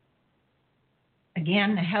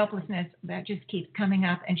 again, the helplessness that just keeps coming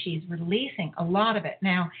up, and she's releasing a lot of it.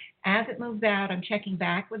 Now, as it moves out, I'm checking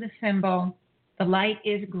back with a symbol. The light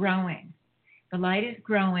is growing. The light is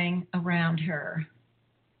growing around her.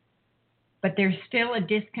 But there's still a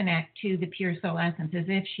disconnect to the pure soul essence, as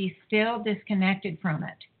if she's still disconnected from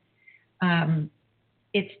it.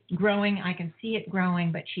 It's growing. I can see it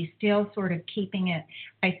growing, but she's still sort of keeping it.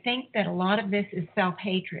 I think that a lot of this is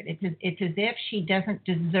self-hatred. It's as if she doesn't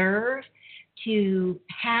deserve to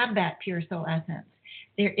have that pure soul essence.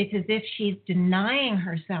 It's as if she's denying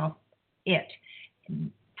herself it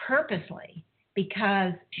purposely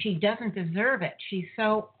because she doesn't deserve it. She's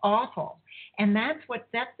so awful. And that's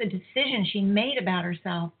the decision she made about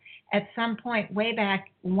herself at some point way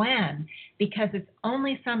back when, because it's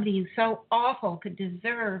only somebody who's so awful could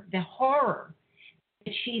deserve the horror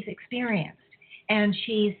that she's experienced. And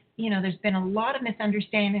she's, there's been a lot of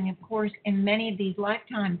misunderstanding. Of course, in many of these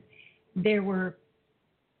lifetimes, there were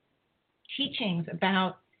teachings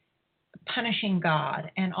about punishing God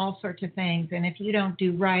and all sorts of things. And if you don't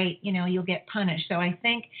do right, you'll get punished. So I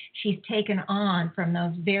think she's taken on from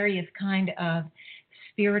those various kind of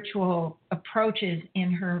spiritual approaches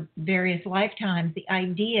in her various lifetimes, the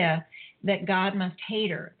idea that God must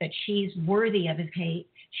hate her, that she's worthy of his hate.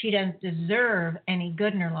 She doesn't deserve any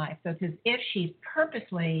good in her life. So it's as if she's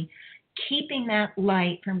purposely keeping that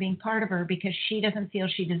light from being part of her because she doesn't feel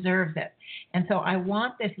she deserves it. And so I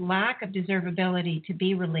want this lack of deservability to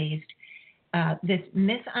be released, this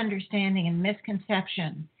misunderstanding and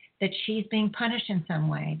misconception that she's being punished in some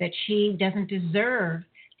way, that she doesn't deserve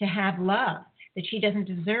to have love, that she doesn't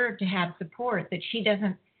deserve to have support, that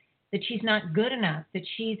she's not good enough, that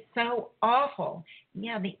she's so awful.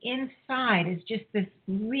 Yeah, the inside is just this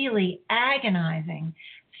really agonizing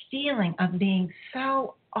feeling of being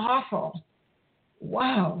so awful.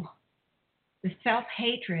 Whoa. The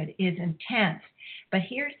self-hatred is intense. But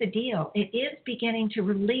here's the deal. It is beginning to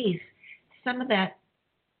release some of that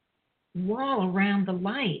wall around the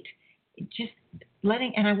light.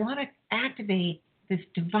 And I want to activate this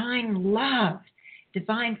divine love,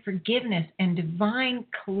 divine forgiveness, and divine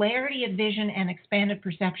clarity of vision and expanded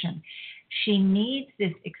perception. She needs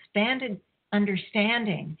this expanded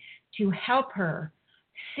understanding to help her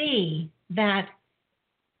see that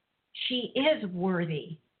she is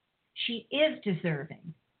worthy. She is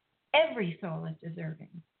deserving. Every soul is deserving.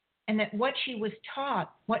 And that what she was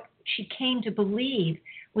taught, what she came to believe,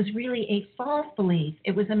 was really a false belief.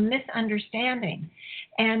 It was a misunderstanding.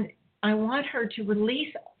 And I want her to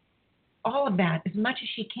release all of that as much as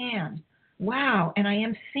she can. Wow. And I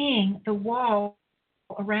am seeing the wall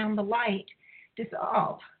around the light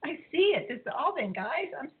dissolve. I see it dissolving, guys.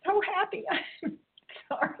 I'm so happy. I'm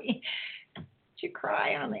sorry to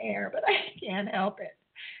cry on the air, but I can't help it.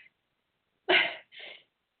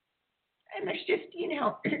 And there's just,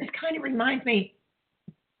 it kind of reminds me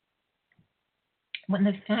when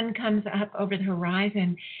the sun comes up over the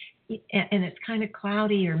horizon and it's kind of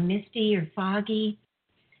cloudy or misty or foggy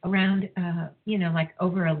around, like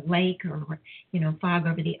over a lake or, fog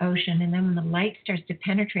over the ocean. And then when the light starts to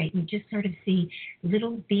penetrate, you just sort of see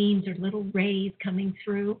little beams or little rays coming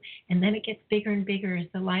through. And then it gets bigger and bigger as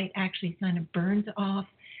the light actually kind of burns off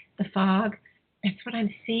the fog. That's what I'm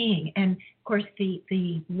seeing. And of course,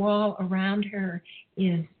 the wall around her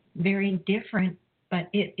is very different, but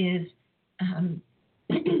it is,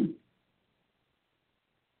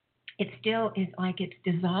 it still is like it's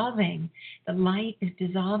dissolving. The light is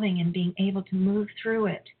dissolving and being able to move through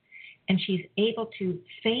it. and she's able to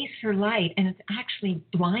face her light, and it's actually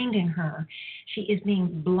blinding her. She is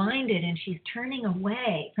being blinded, and she's turning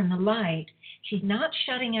away from the light. She's not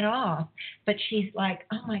shutting it off, but she's like,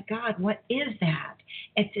 oh my God, what is that?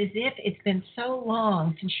 It's as if it's been so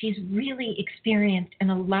long since she's really experienced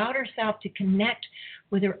and allowed herself to connect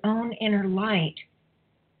with her own inner light.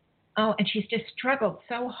 Oh, and she's just struggled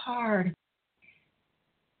so hard.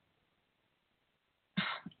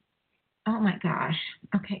 Oh my gosh.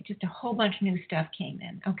 Okay, just a whole bunch of new stuff came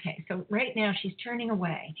in. Okay, so right now she's turning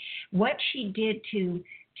away. What she did to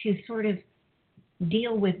sort of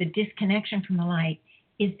deal with the disconnection from the light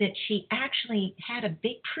is that she actually had a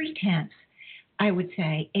big pretense, I would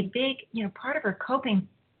say. A big, part of her coping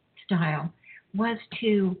style was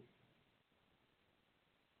to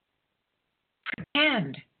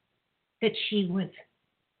pretend that she was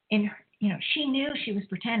she knew she was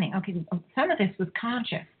pretending. Okay, some of this was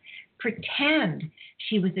conscious. Pretend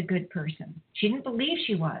she was a good person. She didn't believe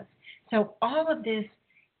she was. So all of this,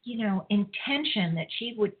 intention that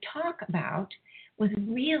she would talk about was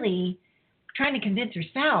really trying to convince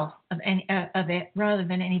herself of it rather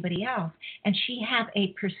than anybody else. And she had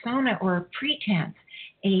a persona or a pretense,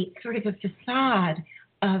 a sort of a facade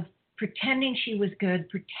of pretending she was good,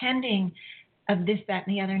 pretending of this, that,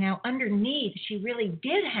 and the other. Now, underneath, she really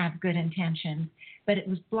did have good intentions, but it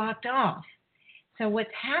was blocked off. So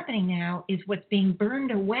what's happening now is what's being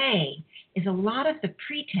burned away is a lot of the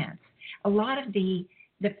pretense, a lot of the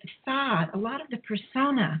facade, a lot of the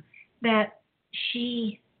persona that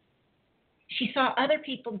she saw other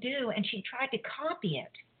people do, and she tried to copy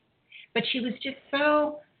it. But she was just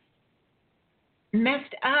so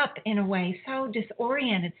messed up in a way, so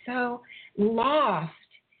disoriented, so lost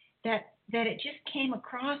that it just came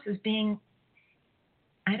across as being,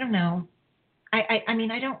 I don't know. I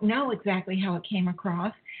mean, I don't know exactly how it came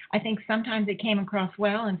across. I think sometimes it came across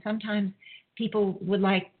well, and sometimes people would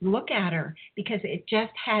look at her because it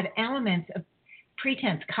just had elements of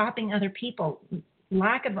pretense, copying other people,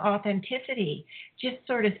 lack of authenticity, just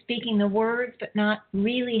sort of speaking the words but not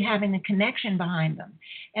really having the connection behind them.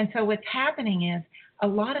 And so what's happening is a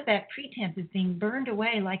lot of that pretense is being burned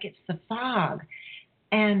away like it's the fog,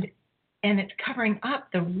 and it's covering up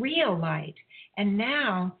the real light. And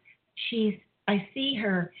now I see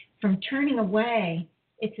her from turning away.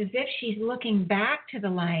 It's as if she's looking back to the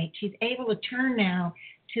light. She's able to turn now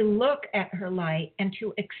to look at her light and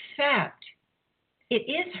to accept it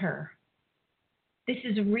is her. This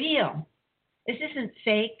is real. This isn't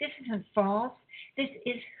fake. This isn't false. This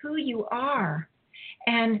is who you are.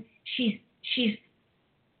 And she's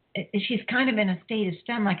kind of in a state of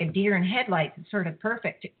stun, like a deer in headlights. It's sort of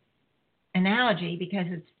perfect analogy because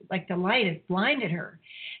it's like the light has blinded her.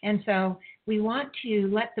 And so we want to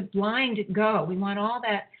let the blind go. We want all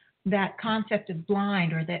that concept of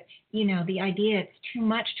blind, or that, the idea it's too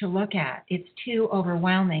much to look at. It's too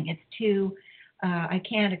overwhelming. It's too, I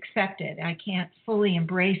can't accept it. I can't fully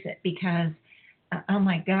embrace it because, oh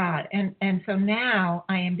my God. And so now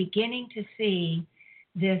I am beginning to see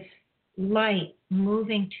this light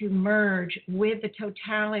moving to merge with the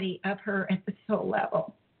totality of her at the soul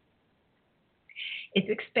level. It's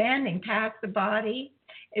expanding past the body.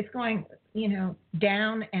 It's going,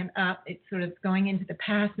 down and up. It's sort of going into the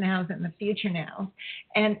past nows and the future nows.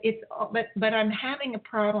 And but I'm having a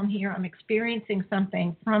problem here. I'm experiencing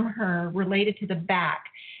something from her related to the back.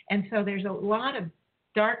 And so there's a lot of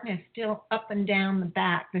darkness still up and down the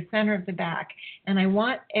back, the center of the back. And I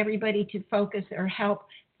want everybody to focus or help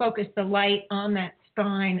focus the light on that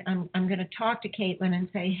spine. I'm going to talk to Catlyn and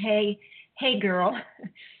say, hey, girl.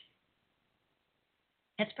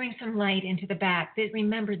 Let's bring some light into the back.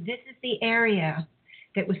 Remember, this is the area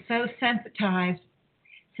that was so sensitized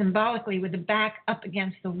symbolically with the back up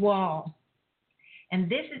against the wall. And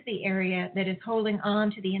this is the area that is holding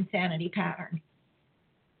on to the insanity pattern.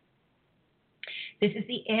 This is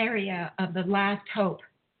the area of the last hope.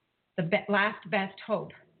 The last best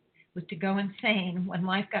hope was to go insane when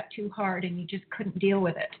life got too hard and you just couldn't deal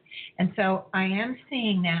with it. And so I am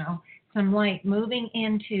seeing now some light moving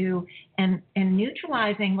into and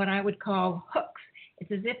neutralizing what I would call hooks.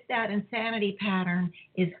 It's as if that insanity pattern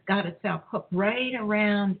is got itself hooked right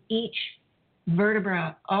around each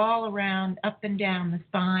vertebra, all around, up and down the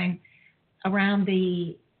spine, around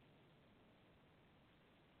the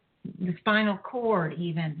spinal cord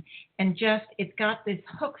even. And just, it's got these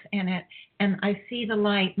hooks in it, and I see the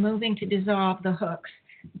light moving to dissolve the hooks,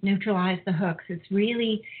 neutralize the hooks. It's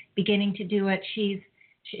really beginning to do it.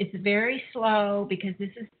 It's very slow because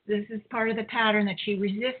this is part of the pattern that she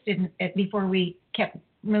resisted before we kept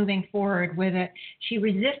moving forward with it. She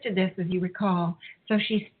resisted this, as you recall. So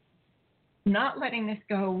she's not letting this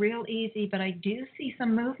go real easy, but I do see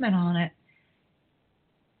some movement on it.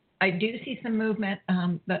 I do see some movement.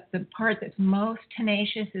 The part that's most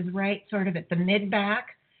tenacious is right sort of at the mid-back,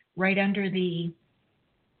 right under the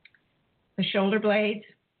shoulder blades,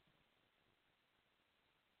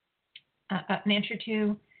 an inch or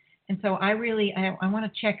two. And so I want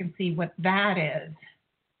to check and see what that is.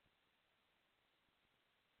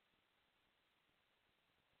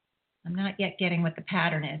 I'm not yet getting what the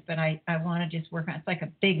pattern is, but I want to just work on it. It's like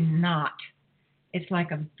a big knot. It's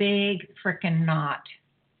like a big frickin' knot.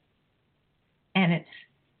 And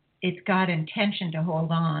it's got intention to hold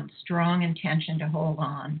on, strong intention to hold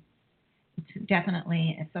on. It's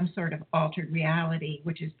definitely some sort of altered reality,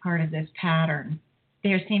 which is part of this pattern.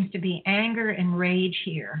 There seems to be anger and rage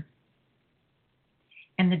here,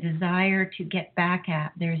 and the desire to get back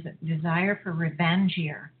at. There's a desire for revenge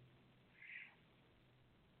here,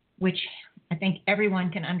 which I think everyone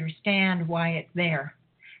can understand why it's there,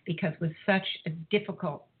 because with such a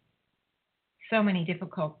so many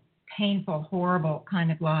difficult, painful, horrible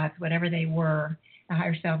kind of lives, whatever they were, the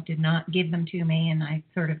higher self did not give them to me, and I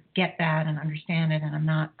sort of get that and understand it, and I'm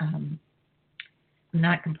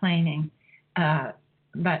not complaining.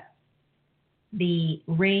 But the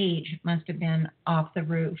rage must have been off the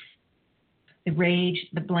roof. The rage,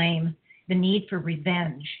 the blame, the need for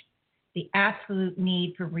revenge, the absolute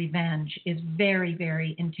need for revenge is very,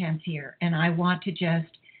 very intense here. And I want to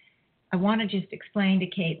just explain to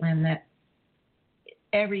Catlyn that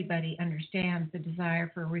everybody understands the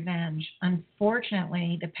desire for revenge.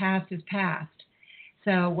 Unfortunately, the past is past.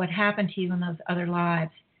 So what happened to you in those other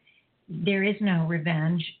lives, there is no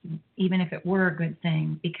revenge, even if it were a good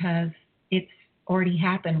thing, because it's already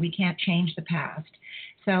happened. We can't change the past.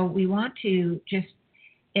 So we want to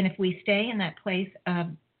and if we stay in that place of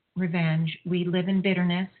revenge, we live in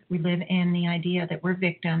bitterness. We live in the idea that we're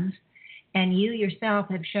victims. And you yourself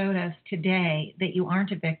have showed us today that you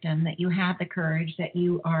aren't a victim, that you have the courage, that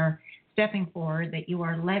you are stepping forward, that you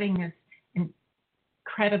are letting this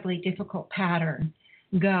incredibly difficult pattern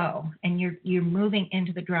go, and you're moving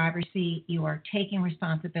into the driver's seat. You are taking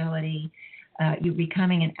responsibility. You're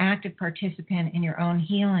becoming an active participant in your own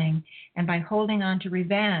healing. And by holding on to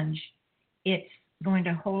revenge, it's going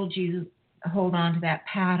to hold on to that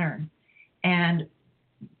pattern. And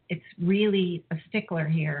it's really a stickler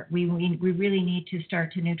here. We really need to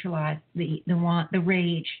start to neutralize the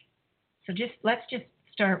rage. So let's just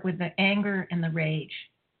start with the anger and the rage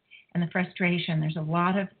and the frustration. There's a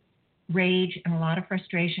lot of rage and a lot of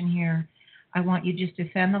frustration here. I want you just to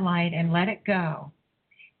send the light and let it go.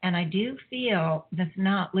 And I do feel this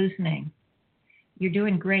knot loosening. You're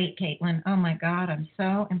doing great, Catlyn. Oh my God, I'm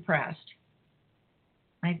so impressed.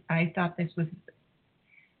 I thought this was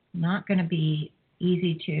not going to be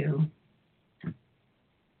easy to.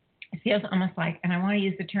 It feels almost like, and I want to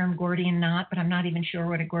use the term Gordian knot, but I'm not even sure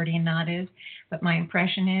what a Gordian knot is. But my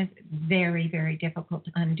impression is very, very difficult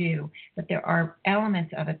to undo. But there are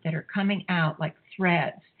elements of it that are coming out, like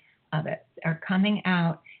threads of it are coming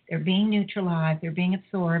out. They're being neutralized. They're being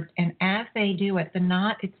absorbed. And as they do it, the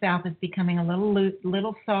knot itself is becoming a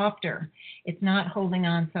little softer. It's not holding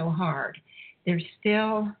on so hard. There's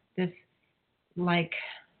still this, like,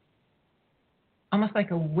 almost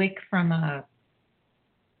like a wick from a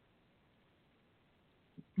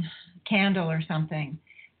candle or something,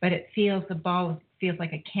 but the ball feels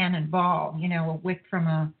like a cannonball, a wick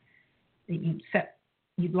from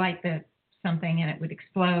you'd light something and it would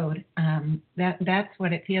explode. That's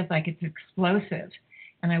what it feels like. It's explosive.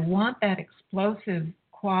 And I want that explosive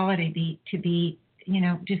quality to be,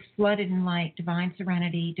 just flooded in light, divine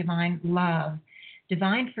serenity, divine love,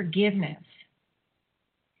 divine forgiveness.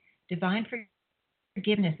 Divine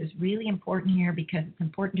forgiveness is really important here because it's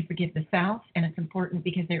important to forgive the self, and it's important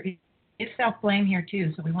because there is self-blame here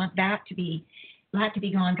too. So we want that to be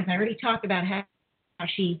gone, because I already talked about how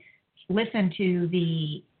she listened to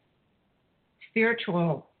the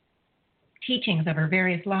spiritual teachings of her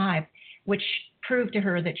various lives, which proved to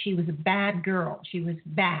her that she was a bad girl. She was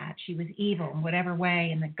bad. She was evil in whatever way,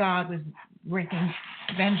 and that God was wreaking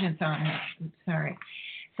vengeance on her. Sorry.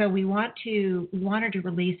 So we want her to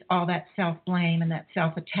release all that self-blame and that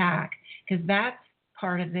self-attack, because that's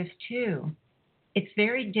part of this too. It's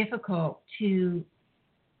very difficult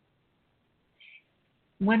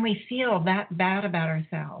when we feel that bad about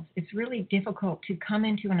ourselves, it's really difficult to come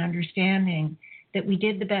into an understanding that we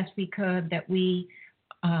did the best we could, that we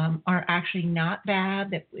are actually not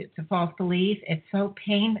bad, that it's a false belief. It's so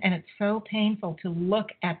painful to look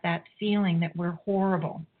at that feeling that we're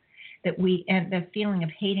horrible, and the feeling of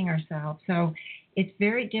hating ourselves. So It's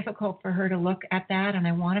very difficult for her to look at that, and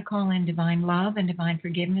I want to call in divine love and divine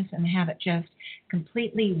forgiveness and have it just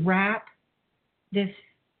completely wrap this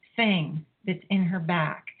thing that's in her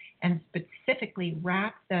back, and specifically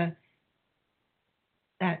wrap that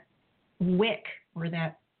wick or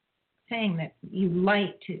that thing that you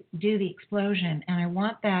light to do the explosion. And I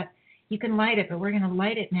want that, you can light it, but we're going to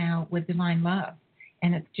light it now with divine love.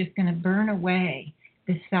 And it's just going to burn away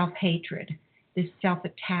this self-hatred, this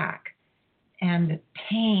self-attack, and the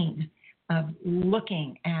pain of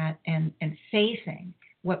looking at and facing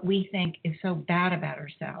what we think is so bad about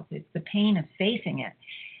ourselves. It's the pain of facing it.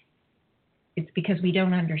 It's because we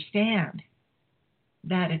don't understand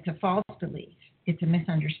that it's a false belief. It's a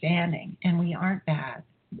misunderstanding, and we aren't bad.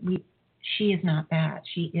 She is not bad.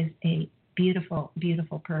 She is a beautiful,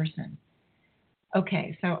 beautiful person.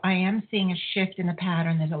 Okay, so I am seeing a shift in the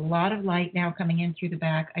pattern. There's a lot of light now coming in through the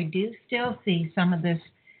back. I do still see some of this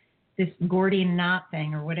Gordian knot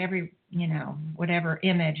thing, or whatever, whatever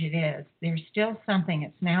image it is. There's still something.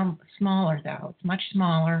 It's now smaller, though. It's much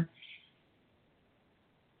smaller.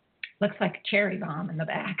 Looks like a cherry bomb in the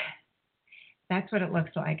back. That's what it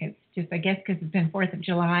looks like. It's just, I guess, because it's been 4th of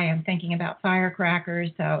July, I'm thinking about firecrackers,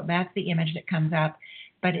 so that's the image that comes up.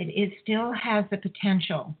 But it still has the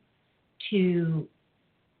potential to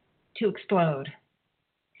explode.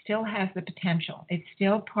 Still has the potential. It's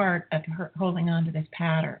still part of her holding on to this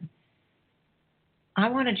pattern. I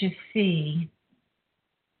want to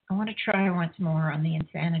try once more on the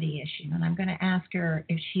insanity issue, and I'm going to ask her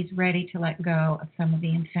if she's ready to let go of some of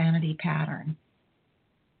the insanity pattern.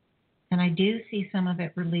 And I do see some of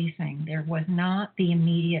it releasing. There was not the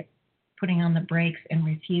immediate putting on the brakes and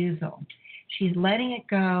refusal. She's letting it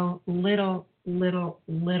go little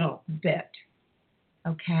bit,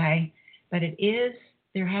 okay? But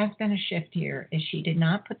there has been a shift here, as she did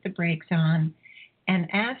not put the brakes on. And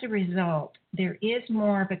as a result, there is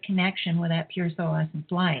more of a connection with that pure soul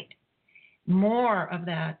essence light. More of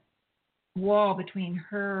that wall between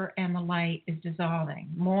her and the light is dissolving.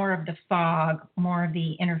 More of the fog, more of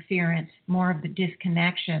the interference, more of the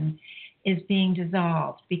disconnection is being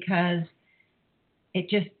dissolved, because it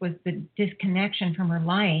just was the disconnection from her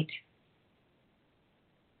light.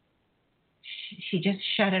 She just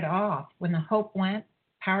shut it off. When the hope went,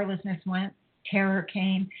 powerlessness went, terror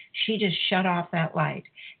came, she just shut off that light.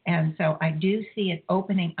 And so I do see it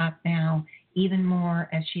opening up now even more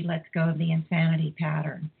as she lets go of the insanity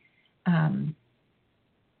pattern.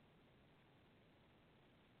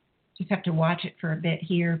 Just have to watch it for a bit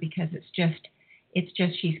here, because it's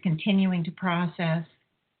just she's continuing to process.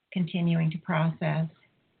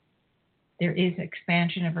 There is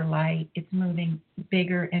expansion of her light. It's moving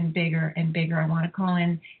bigger and bigger and bigger. I want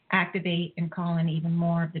to activate and call in even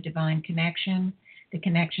more of the divine connection, the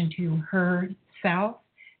connection to herself,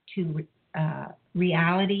 to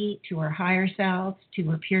reality, to her higher self, to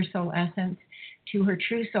her pure soul essence, to her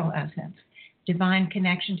true soul essence, divine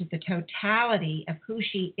connection to the totality of who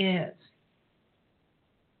she is.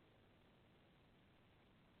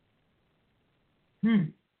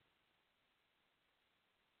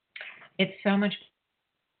 It's so much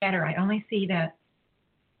better. I only see that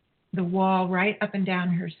the wall right up and down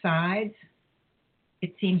her sides,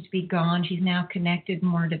 it seems to be gone. She's now connected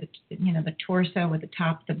more to the torso with the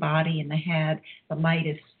top of the body and the head. The light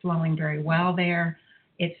is flowing very well there.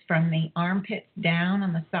 It's from the armpits down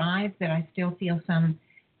on the sides that I still feel some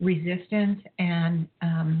resistance, and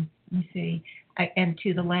let me see, and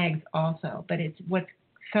to the legs also. But it's what's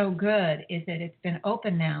so good is that it's been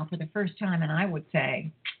open now for the first time, and I would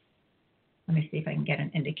say, let me see if I can get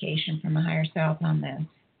an indication from the higher self on this.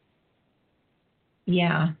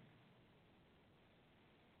 Yeah.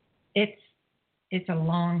 It's a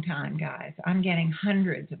long time, guys. I'm getting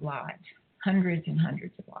hundreds of lives, hundreds and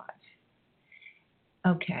hundreds of lives.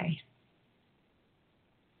 Okay.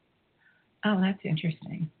 Oh, that's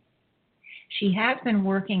interesting. She has been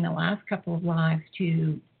working the last couple of lives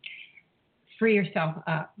to free herself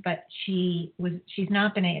up, but she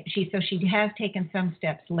has taken some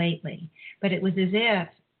steps lately, but it was as if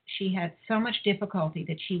she had so much difficulty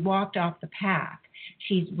that she walked off the path.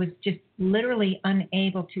 She was just literally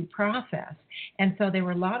unable to process. And so there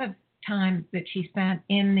were a lot of times that she spent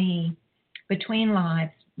in the between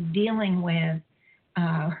lives dealing with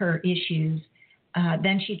her issues.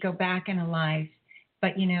 Then she'd go back in a life.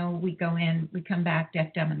 But, we go in, we come back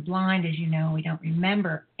deaf, dumb, and blind, as you know, we don't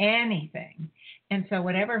remember anything. And so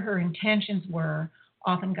whatever her intentions were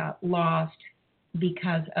often got lost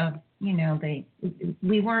because of,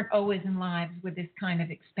 we weren't always in lives with this kind of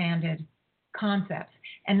expanded concepts.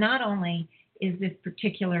 And not only is this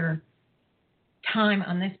particular time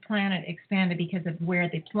on this planet expanded because of where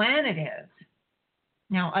the planet is,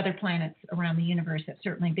 Now, other planets around the universe have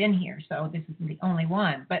certainly been here, so this isn't the only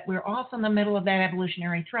one. But we're also in the middle of that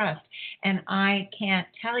evolutionary thrust. And I can't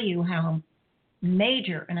tell you how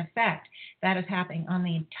major an effect that is happening on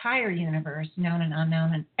the entire universe, known and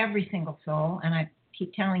unknown, and every single soul. And I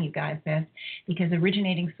keep telling you guys this because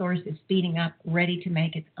originating source is speeding up, ready to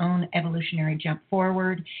make its own evolutionary jump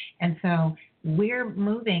forward. And so we're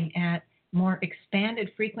moving at more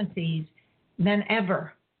expanded frequencies than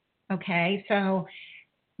ever. Okay, so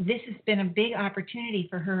this has been a big opportunity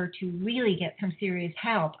for her to really get some serious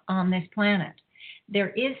help on this planet. There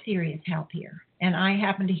is serious help here, and I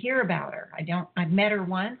happen to hear about her. I've met her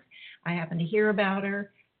once. I happen to hear about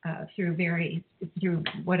her through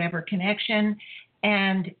whatever connection,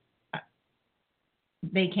 and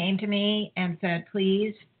they came to me and said,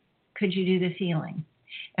 please, could you do this healing?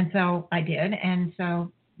 And so I did, and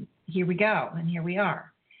so here we go, and here we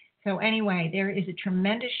are. So anyway, there is a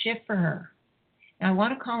tremendous shift for her. And I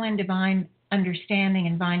want to call in divine understanding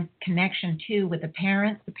and divine connection, too, with the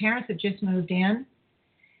parents. The parents have just moved in,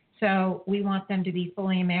 so we want them to be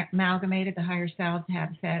fully amalgamated. The higher selves have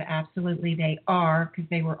said absolutely they are, because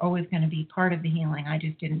they were always going to be part of the healing. I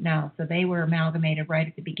just didn't know. So they were amalgamated right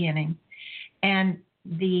at the beginning. And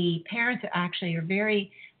the parents actually are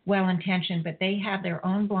very well-intentioned, but they have their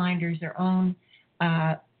own blinders, their own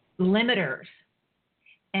limiters,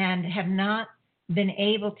 and have not been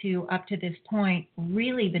able to, up to this point,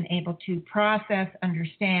 really been able to process,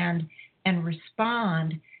 understand, and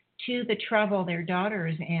respond to the trouble their daughter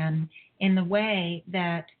is in the way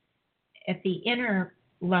that at the inner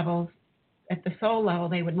levels, at the soul level,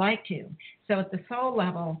 they would like to. So at the soul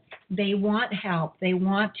level, they want help. They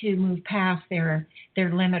want to move past their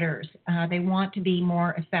limiters. They want to be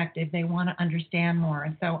more effective. They want to understand more.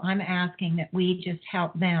 And so I'm asking that we just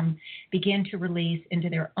help them begin to release into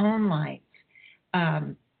their own lights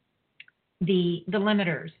the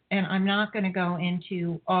limiters. And I'm not going to go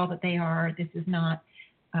into all that they are. This is not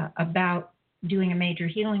about doing a major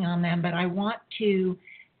healing on them, but I want to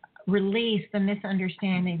release the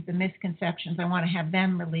misunderstandings, the misconceptions. I want to have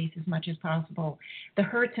them release as much as possible the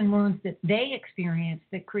hurts and wounds that they experienced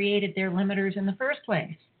that created their limiters in the first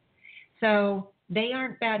place. So they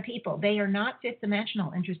aren't bad people. They are not fifth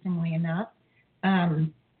dimensional, interestingly enough.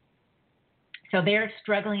 So they're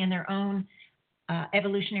struggling in their own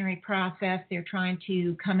evolutionary process. They're trying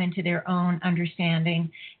to come into their own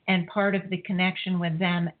understanding. And part of the connection with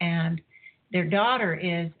them and their daughter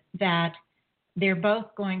is that they're both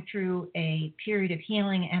going through a period of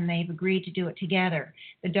healing, and they've agreed to do it together.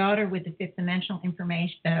 The daughter with the fifth dimensional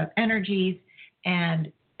information, energies and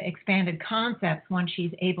expanded concepts, once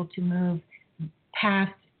she's able to move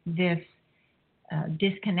past this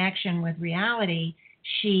disconnection with reality,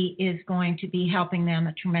 she is going to be helping them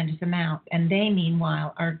a tremendous amount. And they,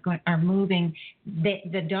 meanwhile, are moving.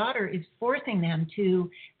 The daughter is forcing them to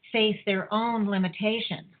face their own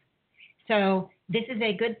limitations. So this is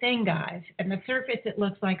a good thing, guys. On the surface, it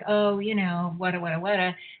looks like, oh,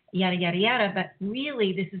 wada, yada, yada, yada. But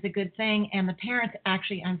really, this is a good thing. And the parents,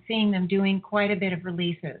 actually, I'm seeing them doing quite a bit of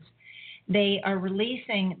releases. They are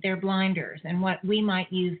releasing their blinders and what we might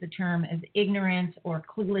use the term as ignorance or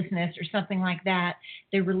cluelessness or something like that.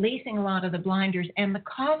 They're releasing a lot of the blinders and the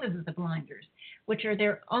causes of the blinders, which are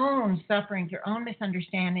their own sufferings, their own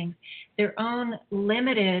misunderstandings, their own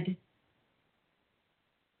limited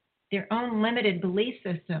belief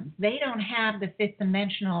systems. They don't have the fifth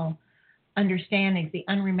dimensional understandings, the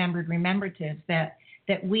unremembered remembratives that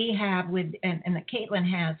we have with and that Catlyn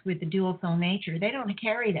has with the dual soul nature. They don't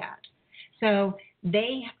carry that. So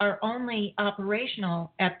they are only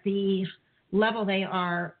operational at the level they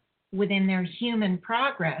are within their human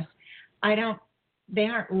progress. They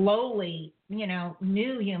aren't lowly,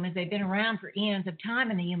 new humans. They've been around for eons of time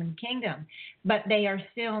in the human kingdom, but they are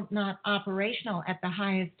still not operational at the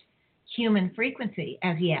highest human frequency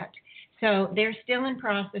as yet. So they're still in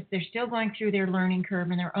process. They're still going through their learning curve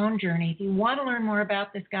and their own journey. If you want to learn more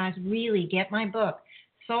about this, guys, really get my book,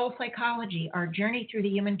 Soul Psychology, Our Journey Through the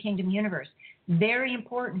Human Kingdom Universe. Very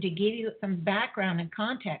important to give you some background and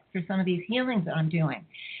context for some of these healings that I'm doing.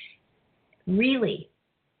 Really,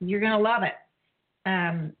 you're going to love it.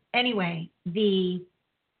 Anyway, they're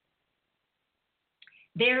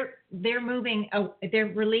moving.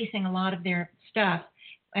 They're releasing a lot of their stuff,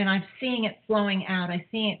 and I'm seeing it flowing out. I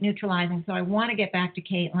see it neutralizing. So I want to get back to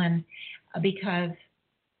Catlyn because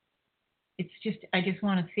I just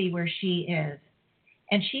want to see where she is.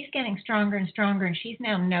 And she's getting stronger and stronger, and she's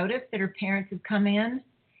now noticed that her parents have come in.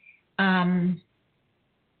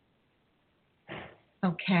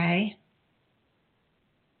 Okay.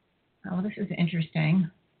 Oh, this is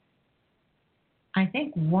interesting. I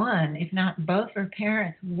think one, if not both her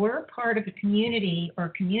parents, were part of a community or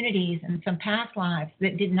communities in some past lives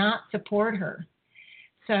that did not support her.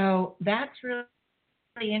 So that's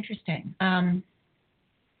really interesting.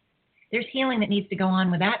 There's healing that needs to go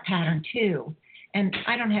on with that pattern too. And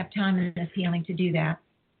I don't have time in this healing to do that.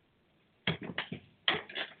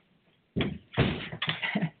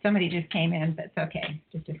 Somebody just came in, but it's okay.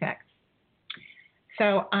 Just a sec.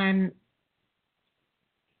 So I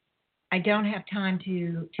don't have time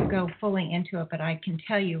to go fully into it, but I can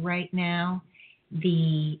tell you right now,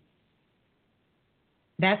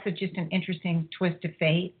 that's just an interesting twist of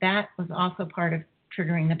fate. That was also part of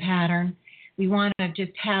triggering the pattern. We want to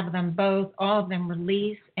just have them both, all of them,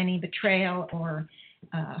 release any betrayal or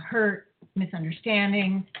hurt,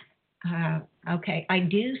 misunderstanding. Okay, I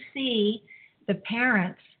do see the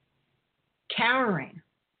parents cowering.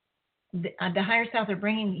 The higher self are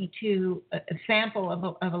bringing you to a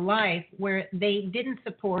sample of a life where they didn't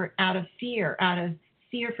support out of fear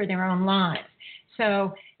for their own lives.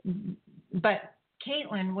 So, but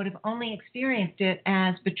Catlyn would have only experienced it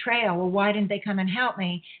as betrayal. Well, why didn't they come and help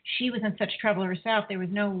me? She was in such trouble herself. There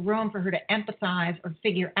was no room for her to empathize or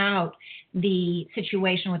figure out the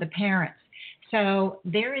situation with the parents. So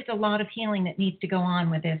there is a lot of healing that needs to go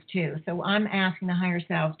on with this too. So I'm asking the higher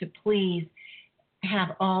selves to please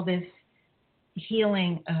have all this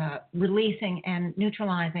healing, releasing and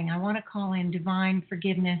neutralizing. I want to call in divine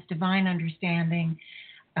forgiveness, divine understanding,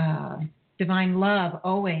 divine love,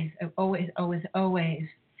 always, always, always, always,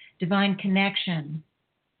 divine connection.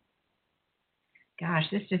 Gosh,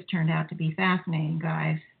 this just turned out to be fascinating,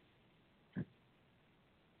 guys.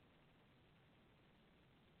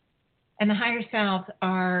 And the higher selves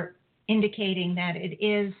are indicating that it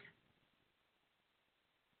is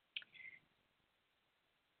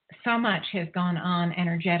so much has gone on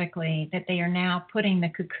energetically that they are now putting the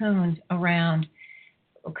cocoon around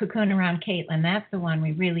Catlyn. That's the one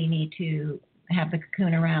we really need to have the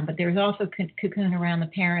cocoon around. But there's also cocoon around the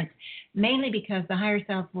parents, mainly because the higher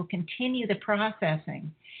selves will continue the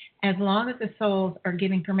processing as long as the souls are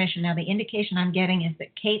giving permission. Now, the indication I'm getting is that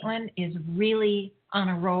Catlyn is really on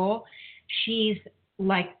a roll. She's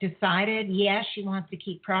decided, yes, she wants to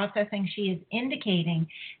keep processing. She is indicating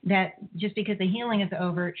that just because the healing is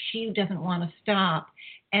over, she doesn't want to stop.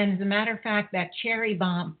 And as a matter of fact, that cherry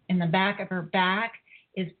bump in the back of her back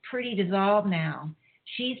is pretty dissolved now.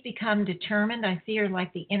 She's become determined. I see her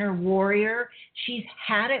like the inner warrior. She's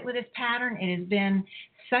had it with this pattern. It has been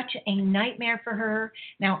such a nightmare for her.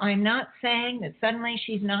 Now, I'm not saying that suddenly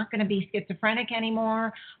she's not going to be schizophrenic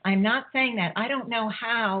anymore. I'm not saying that. I don't know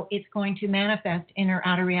how it's going to manifest in her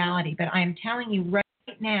outer reality, but I am telling you right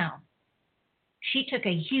now, she took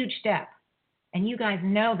a huge step, and you guys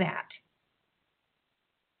know that.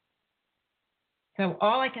 So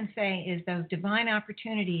all I can say is those divine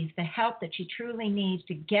opportunities, the help that she truly needs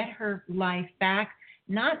to get her life back,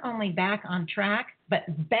 not only back on track,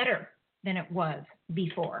 but better than it was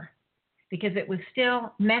before, because it was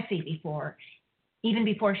still messy before, even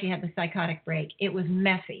before she had the psychotic break. It was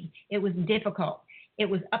messy. It was difficult. It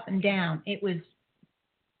was up and down. It was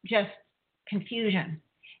just confusion.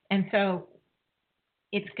 And so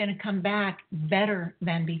it's going to come back better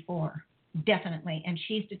than before, definitely. And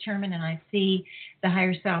she's determined, and I see the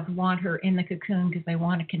higher self want her in the cocoon because they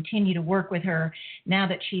want to continue to work with her now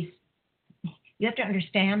that she's. You have to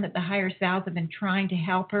understand that the higher selves have been trying to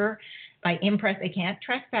help her by impress. They can't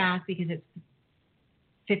trespass because it's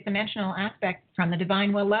fifth dimensional aspect from the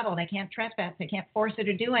divine will level. They can't trespass. They can't force her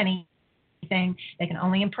to do anything. They can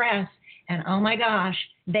only impress. And oh my gosh,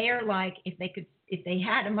 they are like, if they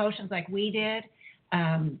had emotions like we did,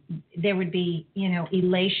 there would be,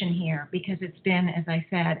 elation here, because it's been, as I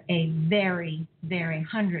said, a very, very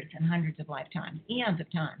hundreds and hundreds of lifetimes, eons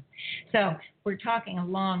of time. So we're talking a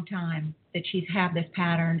long time that she's had this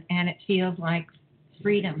pattern, and it feels like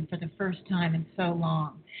freedom for the first time in so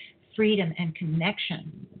long. Freedom and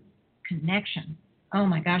connection. Oh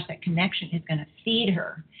my gosh, that connection is going to feed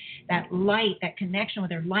her. That light, that connection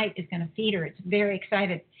with her light is going to feed her. It's very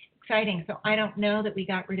exciting. So I don't know that we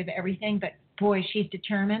got rid of everything, but boy, she's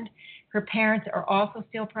determined. Her parents are also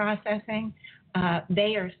still processing.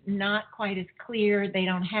 They are not quite as clear. They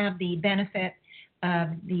don't have the benefit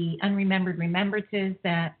of the unremembered remembrances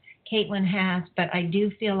that Catlyn has, but I do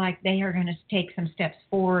feel like they are going to take some steps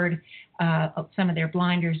forward. Some of their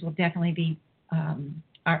blinders will definitely be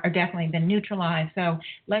are definitely been neutralized. So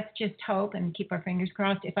let's just hope and keep our fingers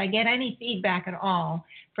crossed. If I get any feedback at all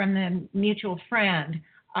from the mutual friend,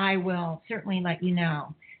 I will certainly let you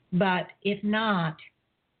know. But if not,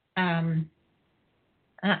 I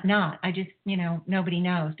just, nobody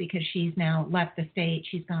knows, because she's now left the state.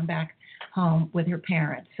 She's gone back home with her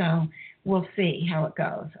parents. So we'll see how it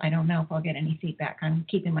goes. I don't know if I'll get any feedback. I'm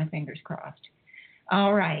keeping my fingers crossed.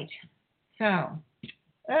 All right. So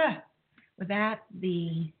with that,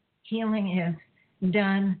 the healing is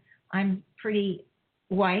done. I'm pretty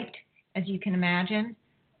wiped, as you can imagine.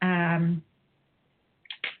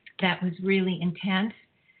 That was really intense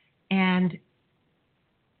and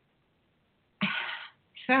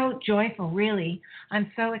so joyful, really.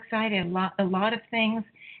 I'm so excited. A lot of things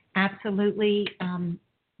absolutely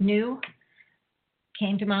new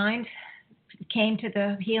came to mind, came to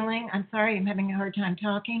the healing. I'm sorry, I'm having a hard time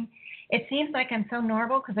talking. It seems like I'm so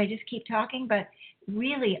normal because I just keep talking, but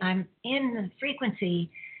really I'm in the frequency.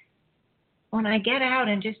 When I get out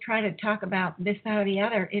and just try to talk about this, that, or the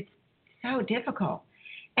other, it's so difficult.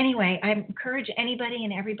 Anyway, I encourage anybody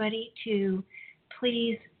and everybody to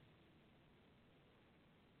please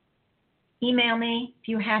email me if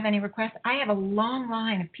you have any requests. I have a long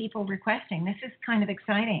line of people requesting. This is kind of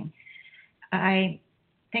exciting. I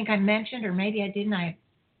think I mentioned, or maybe I didn't, a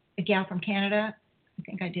gal from Canada, I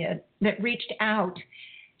think I did, that reached out.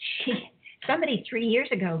 Somebody 3 years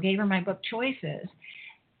ago gave her my book Choices,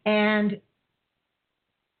 and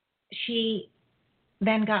she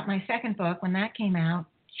then got my second book when that came out.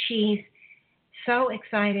 She's so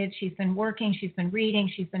excited. She's been working, she's been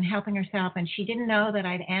reading, she's been helping herself, and she didn't know that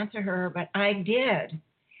I'd answer her, but I did.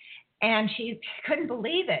 And she couldn't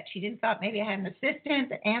believe it. She didn't thought maybe I had an assistant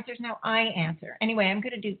that answers. No, I answer. Anyway, I'm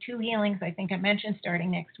going to do 2 healings, I think I mentioned, starting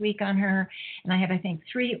next week on her. And I have, I think,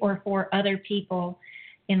 3 or 4 other people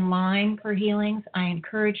in line for healings. I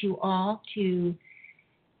encourage you all to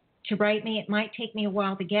write me. It might take me a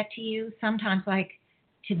while to get to you. Sometimes, like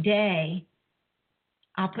today,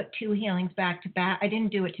 I'll put 2 healings back to back. I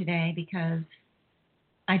didn't do it today because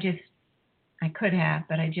I could have,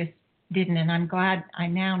 but I just didn't. And I'm glad I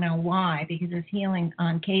now know why, because this healing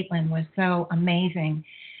on Catlyn was so amazing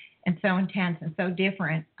and so intense and so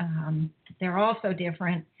different. They're all so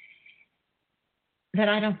different that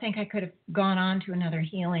I don't think I could have gone on to another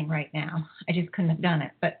healing right now. I just couldn't have done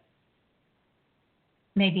it. But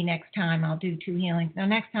maybe next time I'll do 2 healings. Now,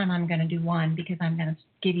 next time I'm going to do 1 because I'm going to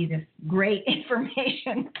give you this great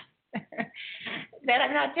information that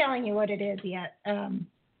I'm not telling you what it is yet.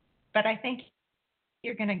 But I think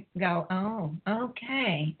you're going to go, oh,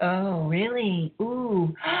 okay. Oh, really?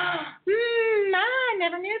 Ooh. I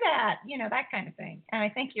never knew that. You know, that kind of thing. And I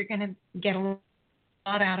think you're going to get a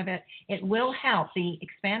lot out of it. It will help. The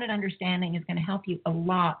expanded understanding is going to help you a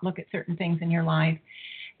lot look at certain things in your life.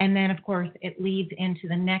 And then, of course, it leads into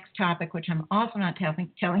the next topic, which I'm also not telling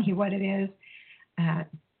you what it is.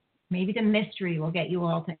 Maybe the mystery will get you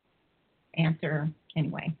all to answer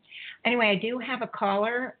anyway. Anyway, I do have a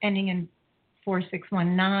caller ending in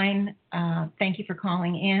 4619. Thank you for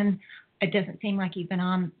calling in. It doesn't seem like you've been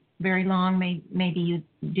on very long. Maybe you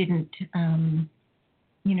didn't,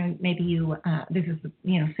 maybe you, this is, as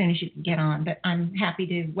soon as you can get on. But I'm happy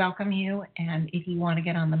to welcome you. And if you want to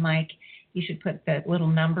get on the mic, you should put the little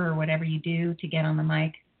number or whatever you do to get on the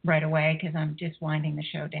mic right away, because I'm just winding the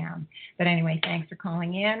show down. But anyway, thanks for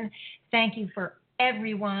calling in. Thank you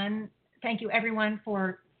everyone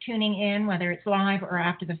for tuning in, whether it's live or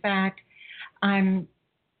after the fact. I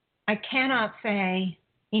cannot say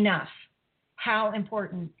enough how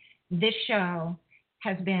important this show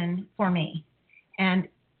has been for me. And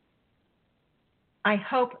I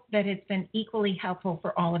hope that it's been equally helpful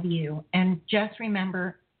for all of you. And just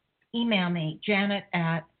remember, email me,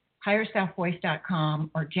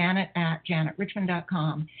 janet@higherselfvoice.com or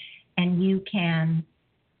janet@janetrichmond.com, and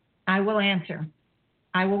I will answer.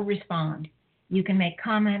 I will respond. You can make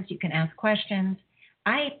comments. You can ask questions.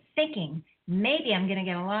 I'm thinking maybe I'm going to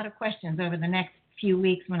get a lot of questions over the next few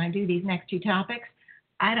weeks when I do these next 2 topics.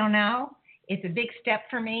 I don't know. It's a big step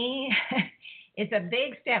for me. It's a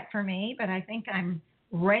big step for me, but I think I'm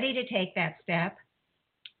ready to take that step.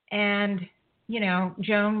 And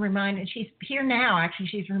Joan reminded, she's here now, actually,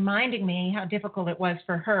 she's reminding me how difficult it was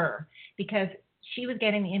for her, because she was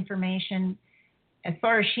getting the information as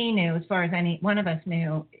far as she knew, as far as any one of us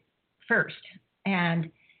knew, first. And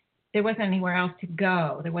there wasn't anywhere else to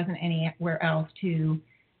go. There wasn't anywhere else to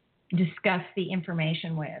discuss the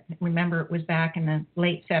information with. Remember, it was back in the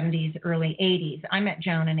late 70s, early 80s. I met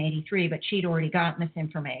Joan in 83, but she'd already gotten this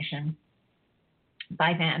information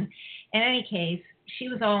by then. In any case, she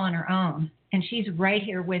was all on her own. And she's right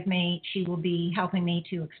here with me. She will be helping me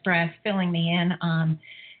to express, filling me in on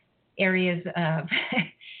areas of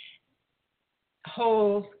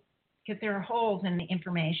holes, because there are holes in the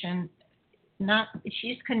information.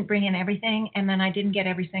 She just couldn't bring in everything, and then I didn't get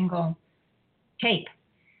every single tape.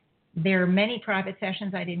 There are many private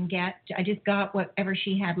sessions I didn't get. I just got whatever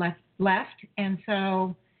she had left, and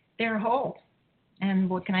so they're whole. And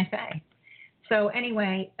what can I say? So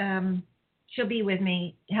anyway, she'll be with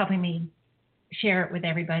me, helping me share it with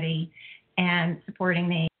everybody and supporting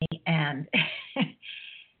me. And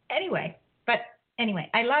anyway,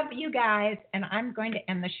 I love you guys, and I'm going to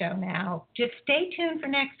end the show now. Just stay tuned for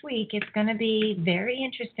next week. It's going to be very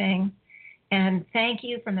interesting. And thank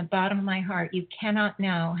you from the bottom of my heart. You cannot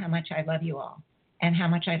know how much I love you all and how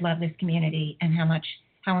much I love this community and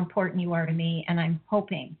how important you are to me. And I'm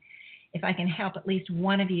hoping if I can help at least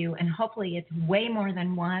one of you, and hopefully it's way more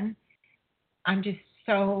than one, I'm just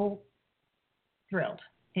so thrilled.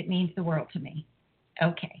 It means the world to me.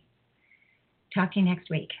 Okay. Talk to you next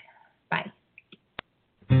week. Bye.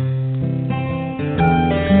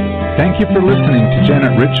 Thank you for listening to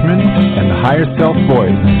Janet Richmond and the Higher Self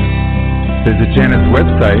Voice. Visit Janet's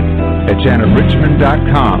website at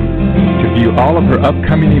janetrichmond.com to view all of her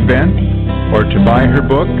upcoming events or to buy her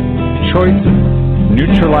book, Choices,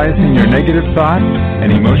 Neutralizing Your Negative Thoughts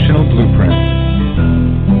and Emotional Blueprints.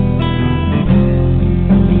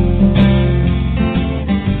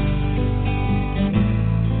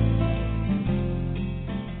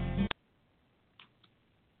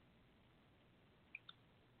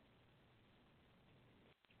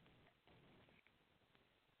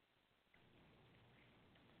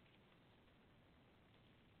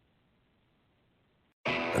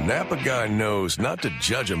 A Napa guy knows not to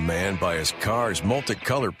judge a man by his car's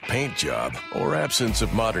multicolored paint job or absence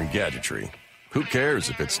of modern gadgetry. Who cares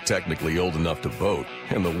if it's technically old enough to vote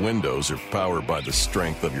and the windows are powered by the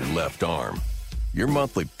strength of your left arm? Your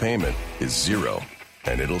monthly payment is zero,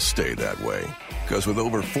 and it'll stay that way. Because with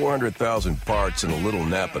over 400,000 parts and a little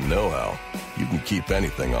Napa know-how, you can keep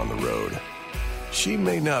anything on the road. She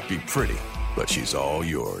may not be pretty, but she's all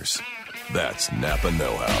yours. That's Napa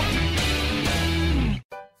know-how.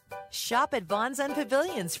 Shop at Vons and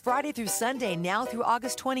Pavilions Friday through Sunday now through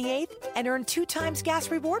August 28th and earn 2 times gas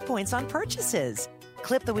reward points on purchases.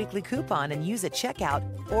 Clip the weekly coupon and use at checkout,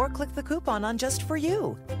 or click the coupon on Just For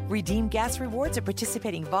You. Redeem gas rewards at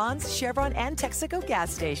participating Vons, Chevron, and Texaco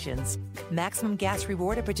gas stations. Maximum gas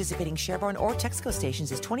reward at participating Chevron or Texaco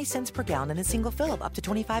stations is 20 cents per gallon in a single fill of up to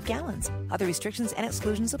 25 gallons. Other restrictions and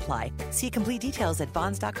exclusions apply. See complete details at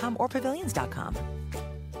vons.com or pavilions.com.